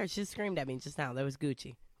 that was her. She screamed at me just now. That was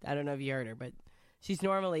Gucci. I don't know if you heard her, but she's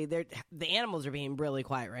normally there. The animals are being really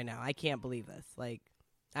quiet right now. I can't believe this. Like,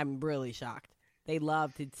 I'm really shocked. They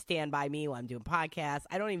love to stand by me while I'm doing podcasts.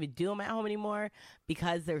 I don't even do them at home anymore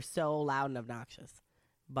because they're so loud and obnoxious.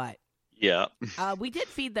 But yeah, we did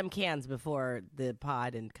feed them cans before the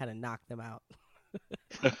pod and kind of knock them out.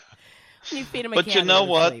 You feed them a but can, you know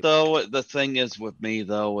what, sleep. though? The thing is with me,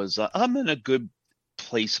 though, is I'm in a good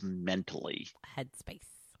place mentally. Headspace.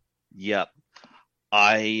 Yep.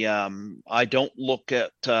 I don't look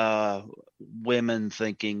at women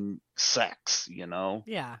thinking sex,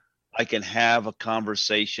 Yeah. I can have a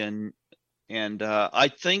conversation, and I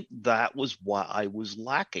think that was what I was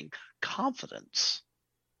lacking, confidence.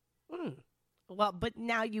 Well, but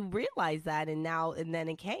now you realize that, and then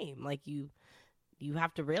it came. Like you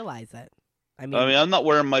have to realize it. I mean, I'm not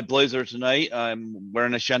wearing my blazer tonight. I'm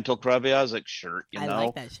wearing a Chantal Creviazic shirt, I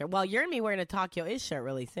like that shirt. Well, you're going to be wearing a Tokyo-ish shirt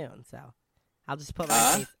really soon, so I'll just put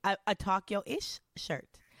my face, a Tokyo-ish shirt.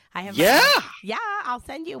 I have I'll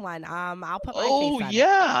send you one. I'll put my face on it. Oh,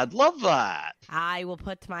 yeah, I'd love that. I will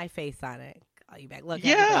put my face on it. Call you back. Look,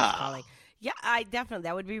 yeah. Calling. Yeah,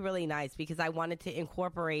 that would be really nice because I wanted to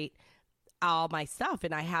incorporate all my stuff,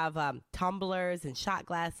 and I have tumblers and shot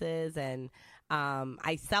glasses, and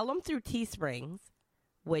I sell them through Teesprings,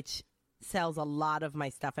 which sells a lot of my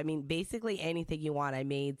stuff. I mean, basically anything you want. I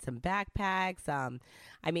made some backpacks.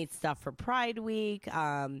 I made stuff for Pride Week.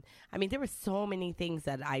 I mean, there were so many things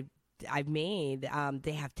that I've made.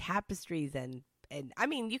 They have tapestries and I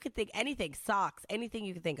mean, you could think anything, socks, anything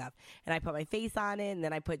you could think of. And I put my face on it, and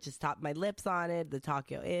then I put just my lips on it, the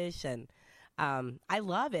Tokyo-ish, and I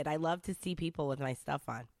love it. I love to see people with my stuff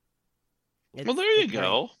on. Well, there you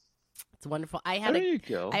go. It's wonderful. I had there you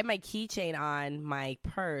go. I had my keychain on my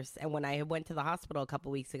purse, and when I went to the hospital a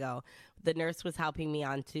couple weeks ago, the nurse was helping me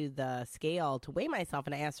onto the scale to weigh myself,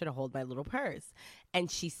 and I asked her to hold my little purse. And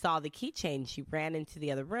she saw the keychain. She ran into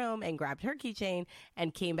the other room and grabbed her keychain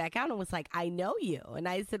and came back out and was like, I know you. And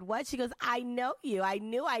I said, what? She goes, I know you. I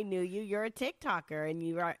knew you. You're a TikToker, and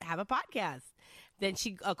you have a podcast. Then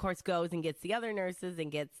she, of course, goes and gets the other nurses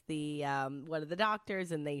and gets the one of the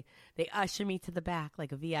doctors, and they usher me to the back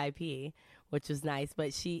like a VIP, which was nice.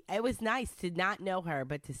 But it was nice to not know her,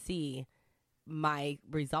 but to see my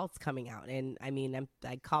results coming out. And I mean,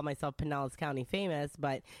 I call myself Pinellas County famous,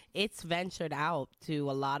 but it's ventured out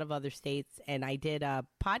to a lot of other states. And I did a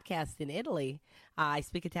podcast in Italy. I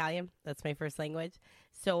speak Italian. That's my first language.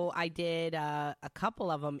 So I did a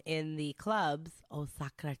couple of them in the clubs, O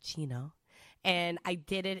Sacracino. And I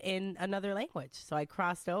did it in another language. So I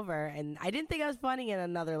crossed over, and I didn't think I was funny in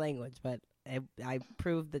another language, but I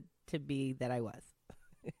proved that I was.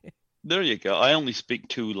 There you go. I only speak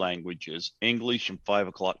 2 languages, English and 5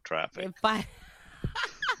 o'clock traffic. But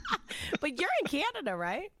you're in Canada,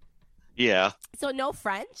 right? Yeah. So no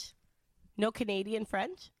French? No Canadian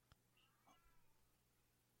French?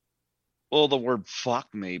 Well, the word fuck,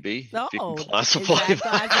 maybe. No. If you can classify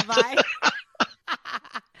that.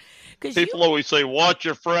 People always say, watch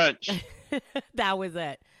your French. That was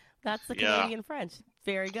it. That's the Canadian French.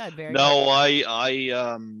 Very good. Very good. No,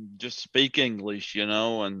 I just speak English,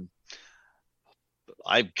 and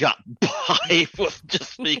I've got by with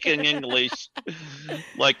just speaking English.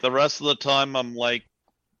 Like the rest of the time, I'm like,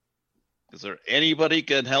 is there anybody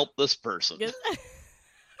can help this person?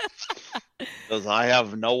 Because I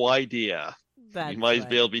have no idea. You might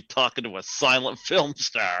be able to be talking to a silent film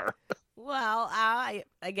star. Well, I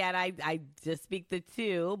just speak the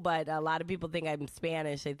 2, but a lot of people think I'm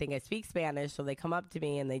Spanish. They think I speak Spanish, so they come up to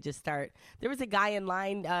me and they just start. There was a guy in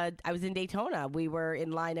line. I was in Daytona. We were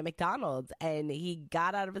in line at McDonald's, and he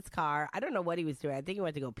got out of his car. I don't know what he was doing. I think he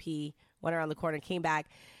went to go pee, went around the corner, came back,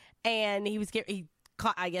 and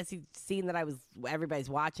I guess he'd seen that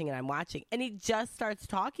everybody's watching and I'm watching, and he just starts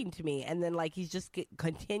talking to me, and then he's just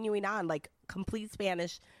continuing on complete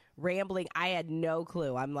Spanish. Rambling. I had no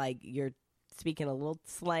clue. I'm like, you're speaking a little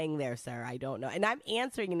slang there, sir. I don't know. And I'm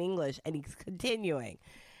answering in English, and he's continuing.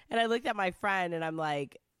 And I looked at my friend, and I'm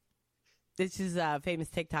like, this is a famous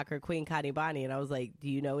TikToker, Queen Connie Bonnie. And I was like, do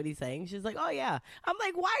you know what he's saying? She's like, oh, yeah. I'm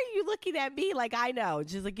like, why are you looking at me like I know? And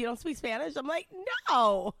she's like, you don't speak Spanish? I'm like,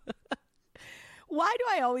 no. Why do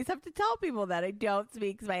I always have to tell people that I don't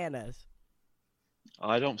speak Spanish?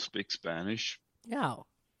 I don't speak Spanish. No.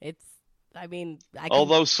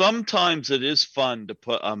 Although sometimes it is fun to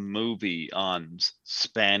put a movie on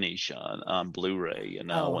Spanish on Blu-ray, and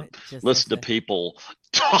listen to people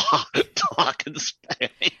talk in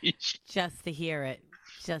Spanish. Just to hear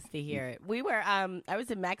it. We were, I was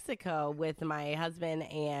in Mexico with my husband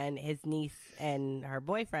and his niece and her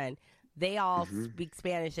boyfriend. They all speak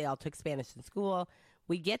Spanish. They all took Spanish in school.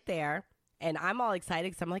 We get there. And I'm all excited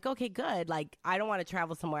because I'm like, okay, good. Like, I don't want to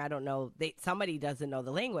travel somewhere I don't know. Somebody doesn't know the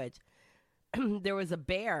language. There was a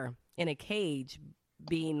bear in a cage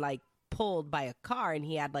being, like, pulled by a car, and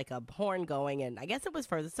he had, like, a horn going, and I guess it was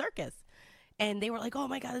for the circus. And they were like, oh,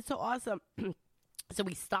 my God, it's so awesome. So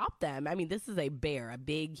we stopped them. I mean, this is a bear, a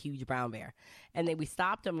big, huge brown bear. And then we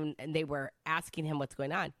stopped him, and they were asking him what's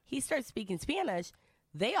going on. He starts speaking Spanish.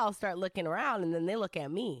 They all start looking around, and then they look at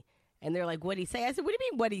me. And they're like, what'd he say? I said, what do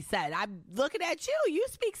you mean what he said? I'm looking at you. You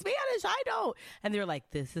speak Spanish. I don't. And they're like,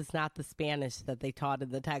 this is not the Spanish that they taught in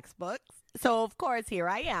the textbooks. So, of course, here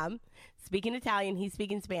I am speaking Italian. He's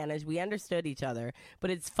speaking Spanish. We understood each other. But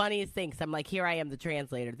it's funniest thing because I'm like, here I am, the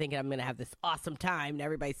translator, thinking I'm going to have this awesome time and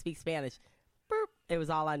everybody speaks Spanish. Boop. It was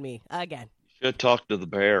all on me again. You should talk to the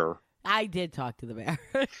bear. I did talk to the bear.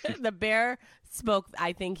 The bear spoke.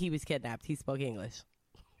 I think he was kidnapped. He spoke English.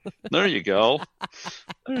 There you go.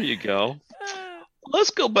 Let's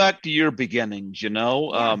go back to your beginnings,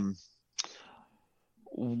 Yeah.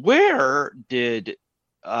 Where did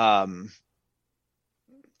I'm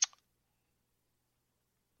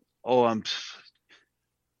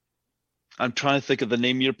trying to think of the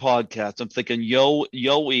name of your podcast. I'm thinking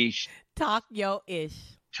Yo-ish. Talk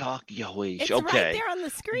Yo-ish. Talk Yo-ish. It's Okay. right there on the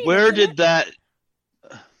screen. Where did that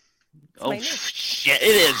my name. shit, it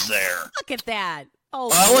is there. Look at that. Oh,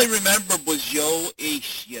 All I remember was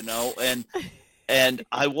Yo-ish, and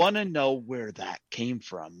I want to know where that came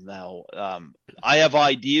from. Now, I have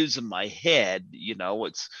ideas in my head,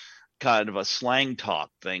 it's kind of a slang talk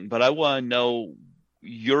thing, but I want to know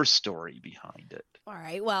your story behind it. all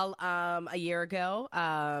right. Well, a year ago,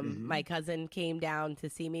 my cousin came down to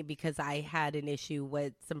see me because I had an issue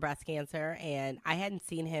with some breast cancer, and I hadn't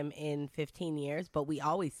seen him in 15 years, but we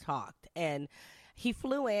always talked. And he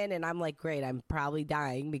flew in, and I'm like, great, I'm probably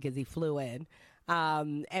dying because he flew in.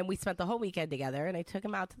 And we spent the whole weekend together, and I took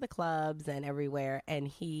him out to the clubs and everywhere, and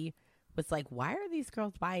he was like, why are these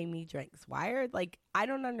girls buying me drinks? I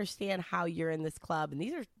don't understand how you're in this club, and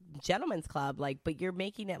these are gentlemen's club, but you're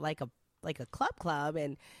making it like a club.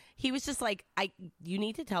 And he was just like, you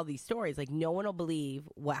need to tell these stories. Like, no one will believe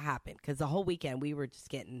what happened. Because the whole weekend we were just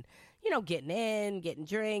getting in, getting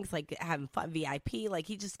drinks, like having fun, VIP. Like,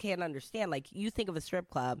 he just can't understand. Like, you think of a strip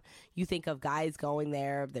club, you think of guys going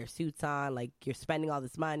there, their suits on, like you're spending all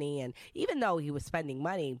this money. And even though he was spending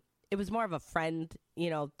money, it was more of a friend,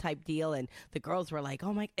 type deal. And the girls were like,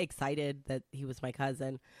 oh my, excited that he was my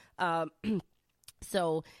cousin.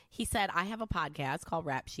 So he said, I have a podcast called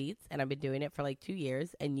Rap Sheets, and I've been doing it for like 2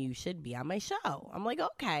 years, and you should be on my show. I'm like,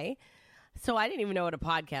 okay. So I didn't even know what a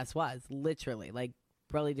podcast was, literally, like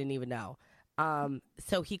really didn't even know.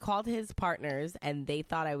 So he called his partners, and they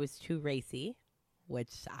thought I was too racy,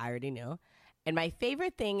 which I already knew. And my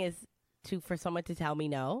favorite thing is for someone to tell me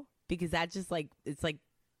no, because that just it's like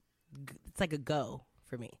a go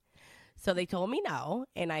for me. So they told me no,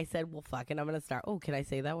 and I said, well, fuck it, I'm going to start. Oh, can I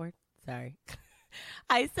say that word? Sorry.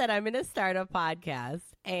 I said, I'm going to start a podcast,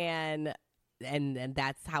 and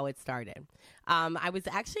that's how it started. I was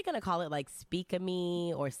actually going to call it like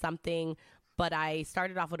Speak-a-Me or something, but I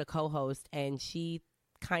started off with a co-host, and she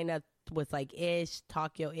kind of was like,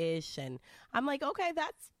 talk yo-ish, and I'm like, okay,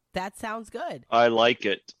 that sounds good. I like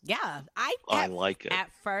it. Yeah. I like it. At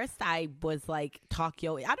first, I was like, talk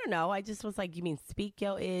yo, I don't know. I just was like, you mean speak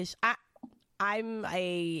yo-ish? I'm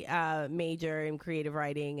a major in creative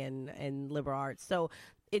writing and liberal arts, so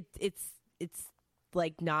it's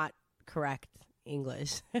like not correct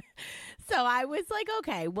English. So I was like,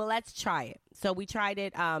 okay, well, let's try it. So we tried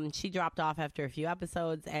it. She dropped off after a few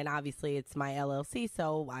episodes, and obviously it's my LLC,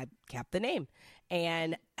 so I kept the name.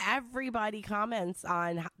 And everybody comments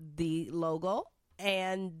on the logo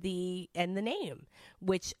and the name,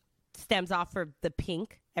 which stems off for the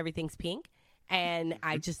pink. Everything's pink. And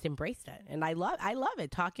I just embraced it. And I love it.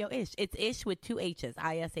 Talk yo-ish. It's ish with 2 H's.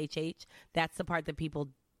 ISHH. That's the part that people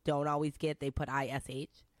don't always get. They put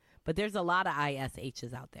ISH. But there's a lot of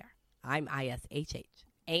ISHs out there. I'm ISHH.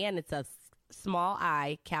 And it's a small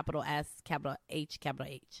I, capital S, capital H, capital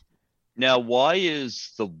H. Now, why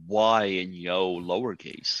is the Y in yo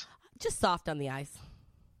lowercase? Just soft on the I's.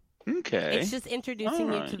 Okay. It's just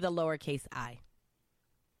introducing you right. to the lowercase I.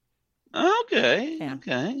 Okay. Yeah.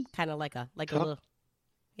 Okay. Kind of like a little,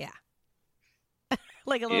 yeah.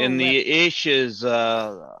 Like a little And lip. the ish is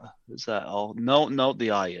that all? No,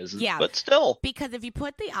 the I isn't. Yeah. But still. Because if you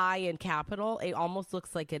put the I in capital, it almost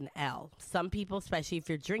looks like an L. Some people, especially if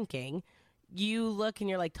you're drinking, you look and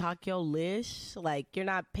you're like, Tokyo Lish, like you're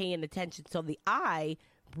not paying attention. So the I,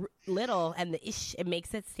 little, and the ish, it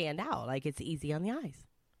makes it stand out. Like it's easy on the eyes.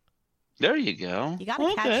 There you go. You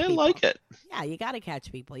gotta catch I people. like it. Yeah, you got to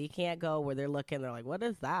catch people. You can't go where they're looking. They're like, what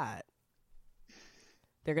is that?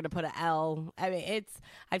 They're going to put an L. I mean,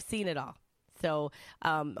 I've seen it all. So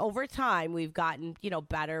over time, we've gotten,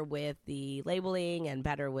 better with the labeling and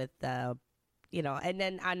better with the, and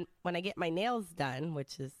then when I get my nails done,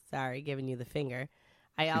 which is, sorry, giving you the finger,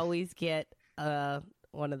 I always get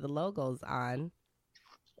one of the logos on.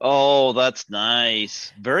 Oh, that's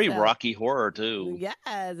nice. Very Rocky Horror too.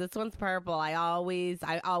 Yes, this one's purple. I always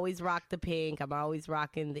rock the pink. I'm always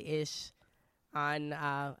rocking the ish on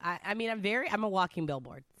I'm a walking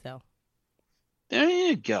billboard, so there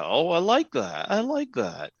you go. I like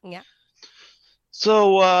that. Yeah.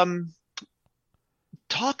 So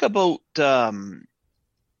talk about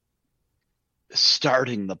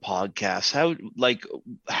starting the podcast.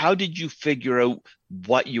 How did you figure out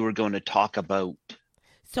what you were going to talk about?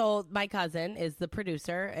 So my cousin is the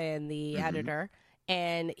producer and the editor,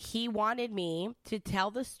 and he wanted me to tell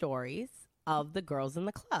the stories of the girls in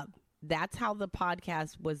the club. That's how the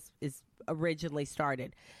podcast is originally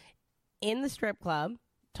started. In the strip club,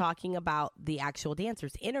 talking about the actual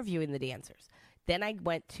dancers, interviewing the dancers. Then I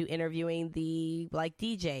went to interviewing the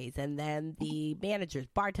DJs and then the managers,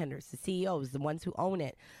 bartenders, the CEOs, the ones who own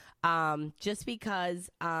it. Just because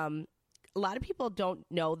a lot of people don't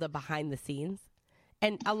know the behind the scenes.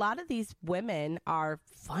 And a lot of these women are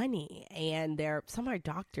funny, and some are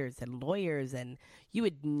doctors and lawyers, and you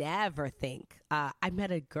would never think. I met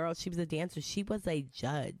a girl, she was a dancer, she was a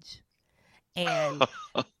judge. And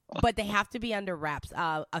but they have to be under wraps.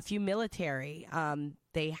 A few military,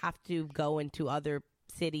 they have to go into other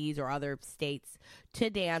cities or other states to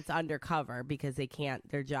dance undercover because they can't,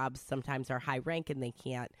 their jobs sometimes are high rank and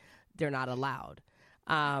they're not allowed.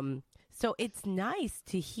 So it's nice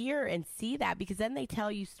to hear and see that, because then they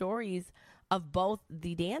tell you stories of both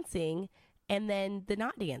the dancing and then the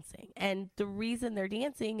not dancing. And the reason they're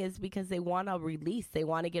dancing is because they want to release, they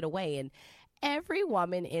want to get away. And every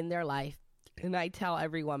woman in their life, and I tell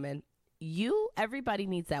every woman, everybody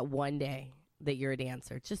needs that one day that you're a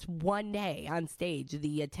dancer. Just one day on stage,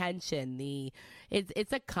 the attention,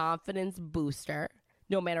 it's a confidence booster,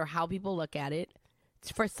 no matter how people look at it.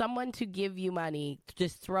 For someone to give you money,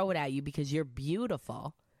 just throw it at you because you're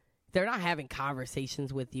beautiful. They're not having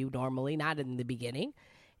conversations with you normally, not in the beginning.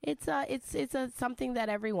 It's something that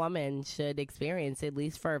every woman should experience at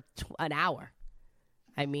least for an hour.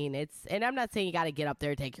 I mean, and I'm not saying you got to get up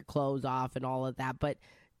there, take your clothes off and all of that, but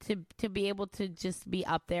to be able to just be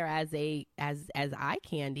up there as eye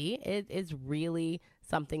candy, it is really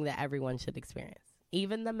something that everyone should experience.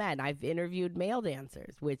 Even the men. I've interviewed male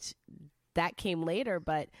dancers, which that came later,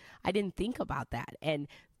 but I didn't think about that. And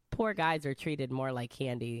poor guys are treated more like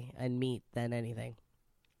candy and meat than anything.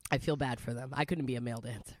 I feel bad for them. I couldn't be a male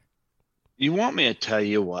dancer. You want me to tell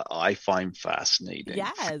you what I find fascinating?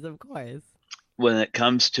 Yes, of course. When it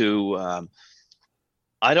comes to,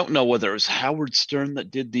 I don't know whether it was Howard Stern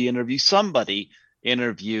that did the interview. Somebody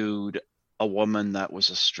interviewed a woman that was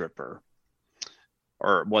a stripper,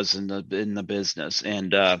 or was in the business.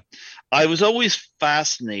 And I was always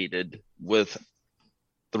fascinated with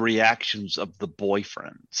the reactions of the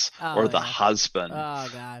boyfriends or the husband. Oh,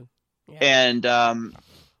 God. Yeah. And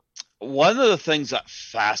one of the things that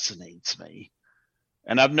fascinates me,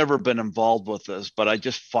 and I've never been involved with this, but I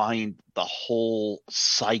just find the whole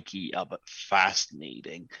psyche of it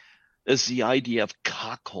fascinating, is the idea of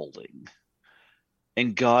cuckolding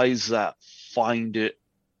and guys that find it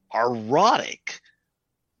erotic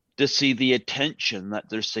to see the attention that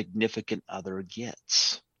their significant other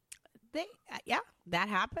gets. That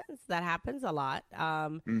happens. That happens a lot.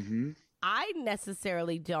 I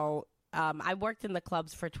necessarily don't. I worked in the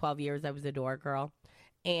clubs for 12 years. I was a door girl.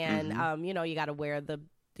 And, you got to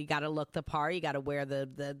you got to look the part. You got to wear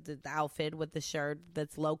the outfit with the shirt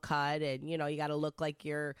that's low cut. And, you got to look like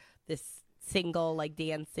you're this single, like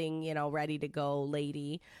dancing, ready to go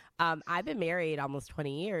lady. I've been married almost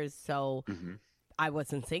 20 years, so I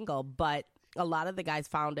wasn't single. But a lot of the guys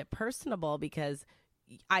found it personable because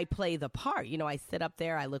I play the part. You know, I sit up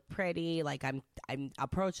there, I look pretty, like I'm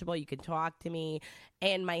approachable, you can talk to me.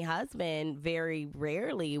 And my husband very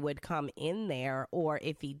rarely would come in there, or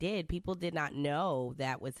if he did, people did not know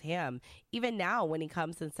that was him. Even now when he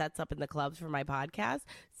comes and sets up in the clubs for my podcast,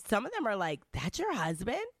 some of them are like, "That's your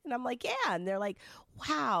husband?" And I'm like, "Yeah." And they're like,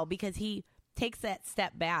 "Wow," because he takes that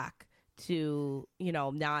step back to, you know,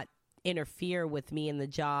 not interfere with me in the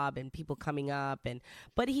job and people coming up,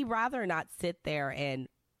 but he rather not sit there and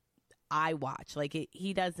I watch. Like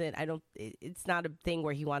he doesn't, it's not a thing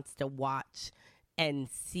where he wants to watch and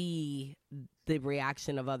see the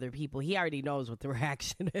reaction of other people. He already knows what the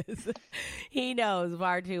reaction is. He knows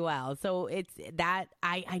far too well. So it's that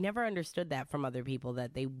I never understood that from other people,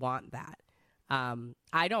 that they want that.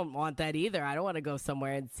 I don't want that either. I don't want to go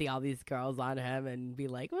somewhere and see all these girls on him and be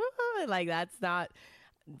like, "Ooh," like that's not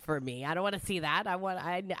for me. I don't want to see that. I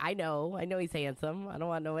know he's handsome. I don't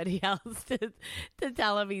want nobody else to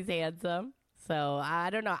tell him he's handsome. So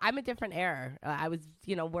I don't know. I'm a different era. I was,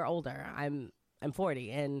 you know, we're older. I'm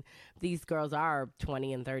 40, and these girls are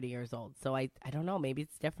 20 and 30 years old. So I don't know. Maybe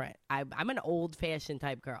it's different. I'm an old fashioned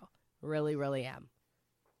type girl. Really, really am.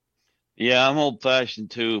 Yeah, I'm old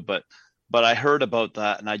fashioned too, but I heard about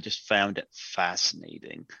that and I just found it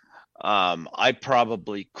fascinating. I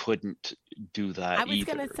probably couldn't do that. I was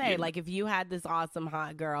either, going to say, like, if you had this awesome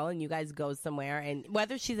hot girl and you guys go somewhere, and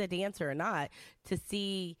whether she's a dancer or not, to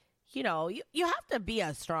see, you know, you have to be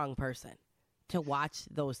a strong person to watch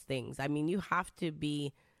those things. I mean, you have to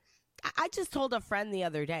be. I just told a friend the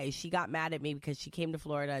other day, she got mad at me because she came to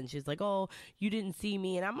Florida and she's like, "Oh, you didn't see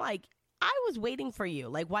me." And I'm like, I was waiting for you.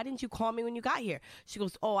 Like, why didn't you call me when you got here? She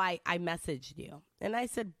goes, "Oh, I messaged you." And I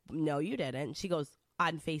said, "No, you didn't." She goes,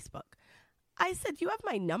 "On Facebook." I said, "You have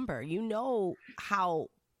my number. You know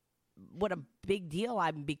what a big deal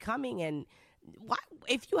I'm becoming. And why,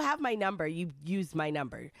 if you have my number, you use my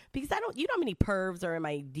number, because you know how many pervs are in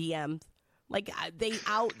my DMs? Like they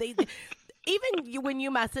even when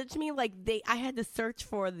you message me, like I had to search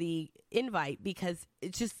for the invite because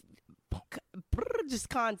it's just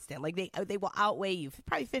constant. Like they will outweigh you,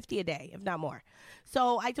 probably 50 a day, if not more.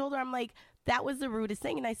 So I told her, I'm like, that was the rudest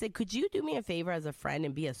thing. And I said, "Could you do me a favor as a friend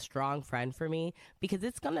and be a strong friend for me? Because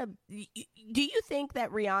it's going to, do you think that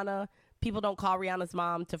people don't call Rihanna's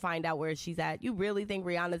mom to find out where she's at? You really think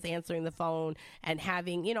Rihanna's answering the phone and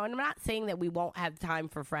having, you know," and I'm not saying that we won't have time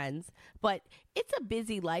for friends, but it's a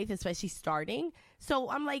busy life, especially starting. So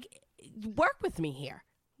I'm like, work with me here.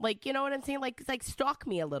 Like, you know what I'm saying? Like, it's like, stalk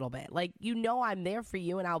me a little bit. Like, you know, I'm there for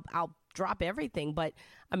you and I'll drop everything, but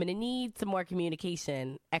I'm going to need some more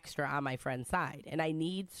communication extra on my friend's side. And I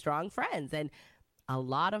need strong friends. And a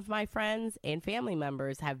lot of my friends and family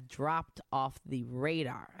members have dropped off the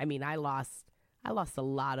radar. I mean, I lost a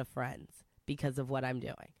lot of friends because of what I'm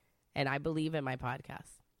doing. And I believe in my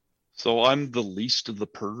podcast. So I'm the least of the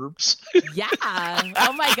pervs. Yeah.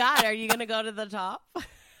 Oh my God. Are you going to go to the top?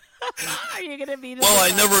 Are you going to be? Well,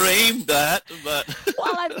 I never aimed that, but.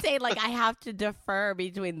 Well, I'm saying, like, I have to defer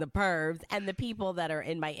between the pervs and the people that are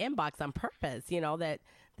in my inbox on purpose, you know, that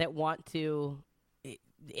want to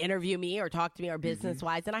interview me or talk to me or business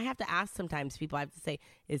wise. And I have to ask sometimes people, I have to say,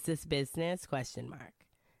 "Is this business? ?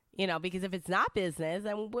 You know, because if it's not business,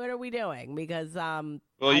 then what are we doing? Because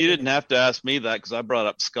well, you didn't have to ask me that, because I brought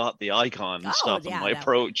up Scott the Icon and stuff in my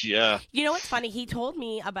approach. Yeah. You know what's funny? He told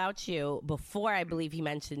me about you before, I believe he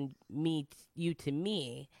mentioned you to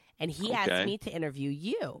me, and he asked me to interview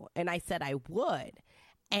you, and I said I would.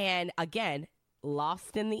 And again,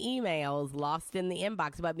 lost in the emails, lost in the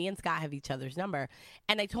inbox, but me and Scott have each other's number.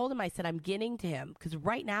 And I told him, I said, I'm getting to him, because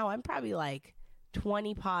right now I'm probably like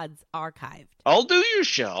 20 pods archived. I'll do your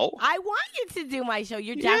show. I want you to do my show.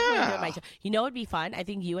 You're definitely doing my show. You know, it'd be fun. I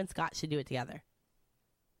think you and Scott should do it together.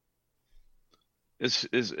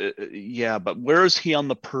 Yeah, but where is he on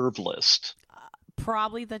the perv list?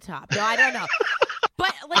 Probably the top. No, I don't know.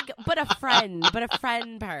 but a friend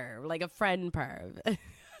perv, like a friend perv.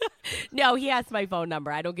 No, he has my phone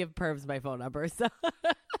number. I don't give pervs my phone number. So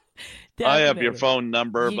I have your phone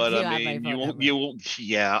number, but I mean, you won't.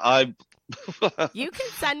 Yeah, You can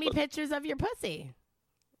send me pictures of your pussy.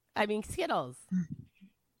 I mean, Skittles.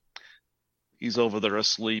 He's over there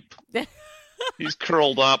asleep. He's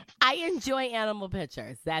curled up. I enjoy animal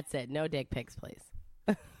pictures. That's it. No dick pics, please.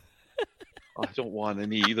 I don't want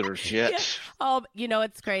any either. Shit. Yeah. Oh, you know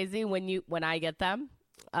it's crazy when I get them.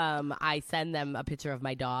 I send them a picture of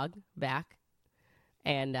my dog back.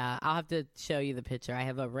 And I'll have to show you the picture. I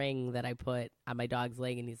have a ring that I put on my dog's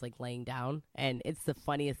leg, and he's like laying down. And it's the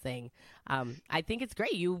funniest thing. I think it's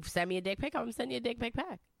great. You send me a dick pic, I'm sending you a dick pic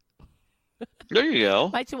back. There you go.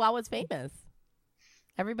 My Chihuahua's famous.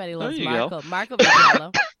 Everybody loves you Marco. Marco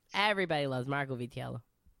Vitiello. Everybody loves Marco Vitiello.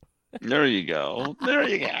 There you go. There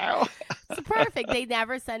you go. It's perfect. They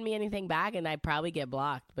never send me anything back, and I probably get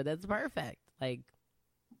blocked, but that's perfect. Like,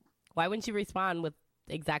 why wouldn't you respond with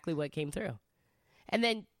exactly what came through? And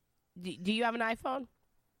then, do you have an iPhone?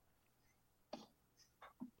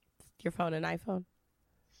 Your phone an iPhone?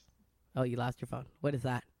 Oh, you lost your phone. What is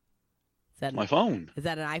that? My phone. Is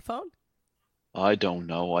that an iPhone? I don't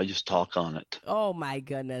know. I just talk on it. Oh my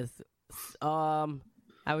goodness. I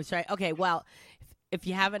was trying. Okay, well, if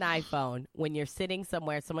you have an iPhone, when you're sitting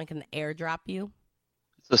somewhere, someone can airdrop you.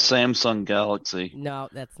 It's a Samsung Galaxy. No,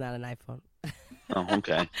 that's not an iPhone. Oh,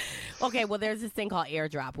 okay. Okay, well, there's this thing called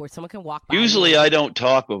airdrop where someone can walk by. Usually, I don't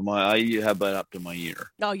talk with I have that up to my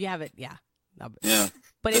ear. Oh, you have it, yeah. No, Yeah.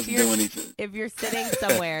 But if you're sitting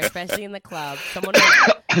somewhere, especially in the club, someone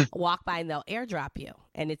will walk by and they'll airdrop you,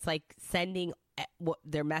 and it's like sending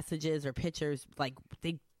their messages or pictures, like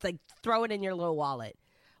they like throw it in your little wallet.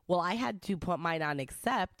 Well, I had to put mine on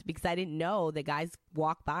accept because I didn't know the guys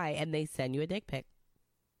walk by and they send you a dick pic,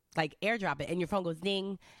 like airdrop it, and your phone goes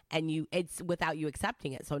ding, and it's without you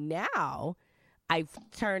accepting it. So now I've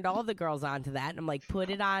turned all the girls onto that, and I'm like,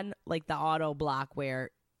 put it on like the auto block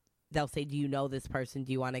where they'll say, do you know this person?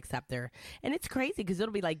 Do you want to accept her? And it's crazy because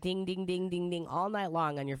it'll be like ding, ding, ding, ding, ding all night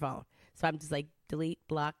long on your phone. So I'm just like, delete,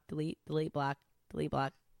 block, delete, delete, block, delete,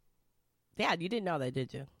 block. Yeah, you didn't know that,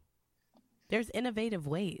 did you? There's innovative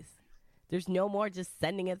ways. There's no more just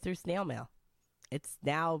sending it through snail mail. It's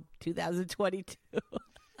now 2022.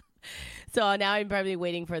 So now I'm probably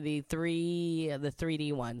waiting for the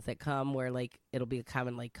 3D ones that come where like it'll be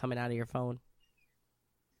coming out of your phone.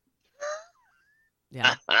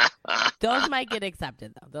 Yeah. Those might get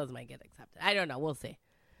accepted, though. I don't know. We'll see.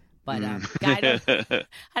 But I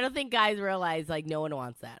don't think guys realize, like, no one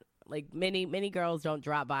wants that. Like, many girls don't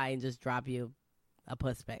drop by and just drop you a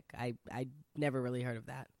puss pic. I never really heard of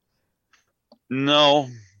that. No.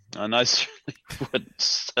 And I certainly wouldn't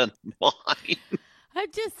send mine.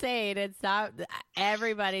 I'm just saying, it's not,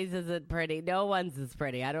 everybody's isn't pretty. No one's is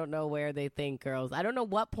pretty. I don't know where they think girls, I don't know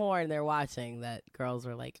what porn they're watching that girls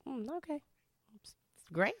are like, okay.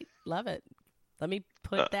 Great. Love it. Let me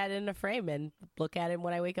put that in a frame and look at it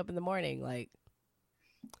when I wake up in the morning. Like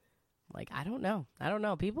I don't know.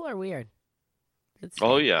 People are weird.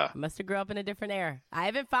 Oh, yeah. I must have grew up in a different era. I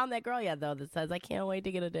haven't found that girl yet, though, that says, I can't wait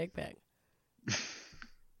to get a dick pic.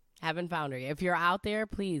 Haven't found her yet. If you're out there,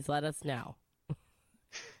 please let us know.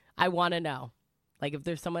 I want to know. Like, if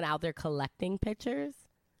there's someone out there collecting pictures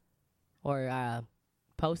or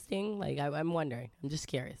posting, like, I'm wondering. I'm just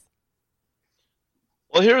curious.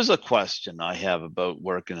 Well, here's a question I have about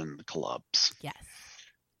working in the clubs. Yes.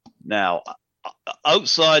 Now,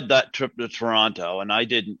 outside that trip to Toronto, and I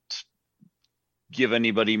didn't give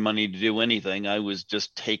anybody money to do anything. I was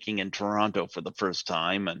just taking in Toronto for the first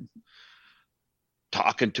time and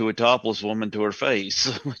talking to a topless woman to her face,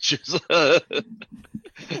 which is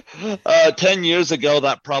 10 years ago,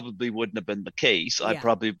 that probably wouldn't have been the case. Yeah. I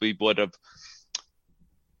probably would have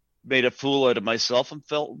made a fool out of myself and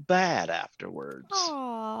felt bad afterwards.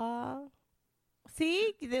 Aww.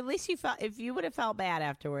 See, at least you felt. If you would have felt bad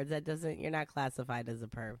afterwards, you're not classified as a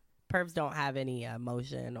perv. Pervs don't have any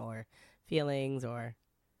emotion or feelings or.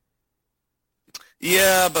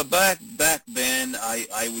 Yeah, but back then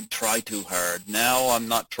I would try too hard. Now I'm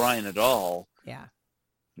not trying at all. Yeah.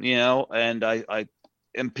 You know, and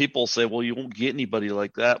and people say, well, you won't get anybody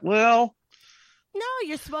like that. Well. No,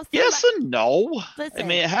 you're supposed to. Yes and no. Listen, I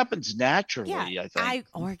mean, it happens naturally, yeah, I think.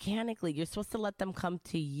 Organically. You're supposed to let them come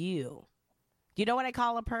to you. Do you know what I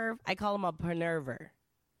call a perv? I call them a pernerver.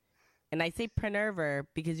 And I say pernerver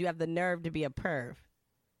because you have the nerve to be a perv.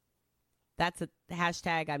 That's a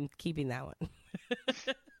hashtag. I'm keeping that one.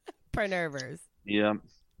 Pernervers. Yeah.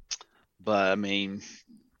 But, I mean,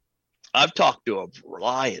 I've talked to a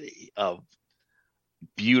variety of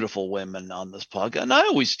beautiful women on this podcast, and I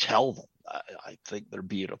always tell them. I think they're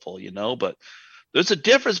beautiful, you know, but there's a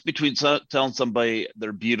difference between telling somebody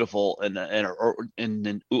they're beautiful and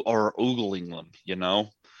oogling them, you know,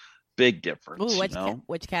 big difference. Ooh,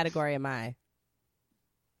 which category am I?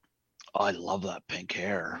 I love that pink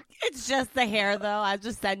hair. It's just the hair, though. I'll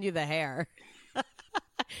just send you the hair.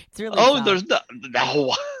 It's really. Oh, soft. There's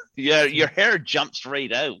no. Yeah, your hair jumps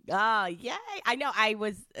right out. Oh, yay! I know. I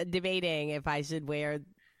was debating if I should wear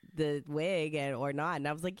the wig or not, and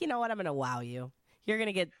I was like, you know what, I'm gonna wow you. You're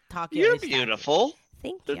gonna get talking. You're beautiful.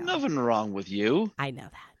 Thank you. There's nothing wrong with you. I know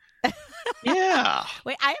that. Yeah.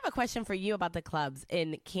 Wait, I have a question for you about the clubs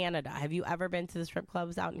in Canada. Have you ever been to the strip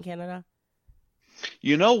clubs out in Canada?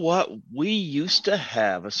 You know what, we used to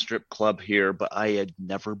have a strip club here, but I had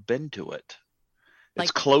never been to it.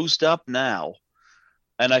 It's closed up now.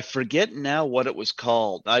 And I forget now what it was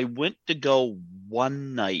called. I went to go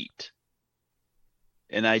one night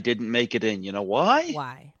and I didn't make it in. You know why?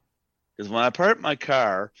 Why? Because when I parked my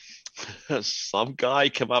car, some guy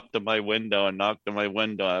came up to my window and knocked on my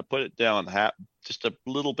window. I put it down just a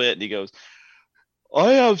little bit, and he goes,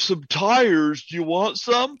 "I have some tires. Do you want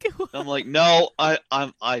some?" I'm like, "No, I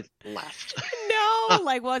left." No,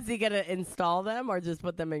 like, was he gonna install them or just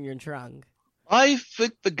put them in your trunk? I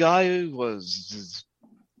think the guy was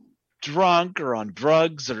drunk or on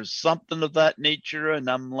drugs or something of that nature, and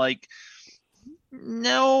I'm like,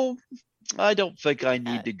 no, I don't think I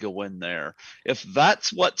need to go in there. If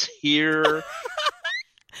that's what's here.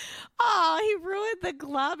 Oh, he ruined the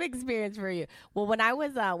club experience for you. Well, when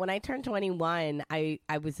I turned 21, I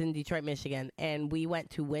was in Detroit, Michigan, and we went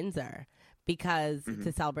to Windsor because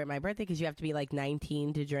to celebrate my birthday, because you have to be like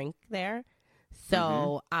 19 to drink there.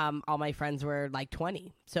 So all my friends were like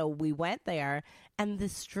 20. So we went there, and the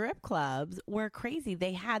strip clubs were crazy.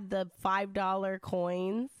 They had the $5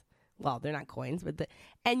 coins. Well, they're not coins, but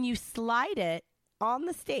and you slide it on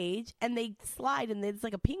the stage, and they slide, and it's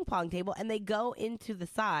like a ping pong table, and they go into the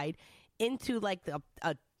side, into like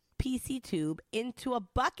a PC tube, into a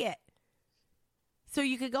bucket. So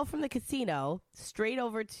you could go from the casino straight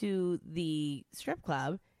over to the strip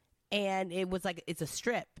club, and it was like, it's a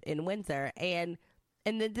strip in Windsor, and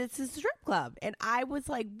then this is a strip club. And I was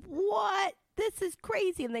like, what? This is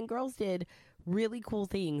crazy. And then girls did really cool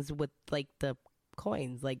things with like the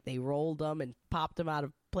coins. Like they rolled them and popped them out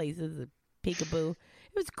of places and peekaboo.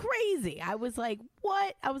 It was crazy. I was like,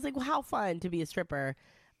 what? I was like, well, how fun to be a stripper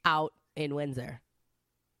out in Windsor.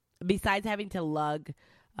 Besides having to lug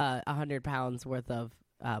 100 pounds worth of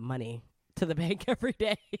money to the bank every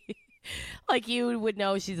day. Like you would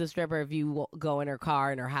know she's a stripper if you go in her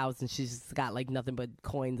car in her house and she's just got like nothing but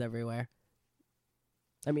coins everywhere.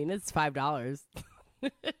 I mean, it's $5.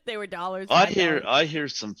 They were dollars. $5. I hear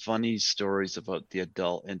some funny stories about the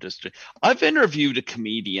adult industry. I've interviewed a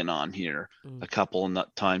comedian on here a couple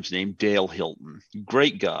of times named Dale Hilton.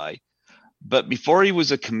 Great guy. But before he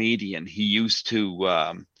was a comedian, he used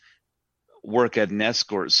to work at an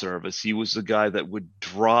escort service. He was the guy that would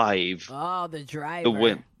drive. Oh, the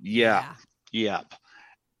driver. Yeah.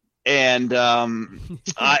 And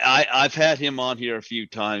I've had him on here a few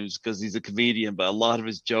times because he's a comedian, but a lot of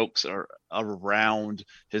his jokes are around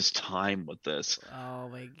his time with this. Oh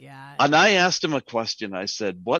my God. And I asked him a question. I said,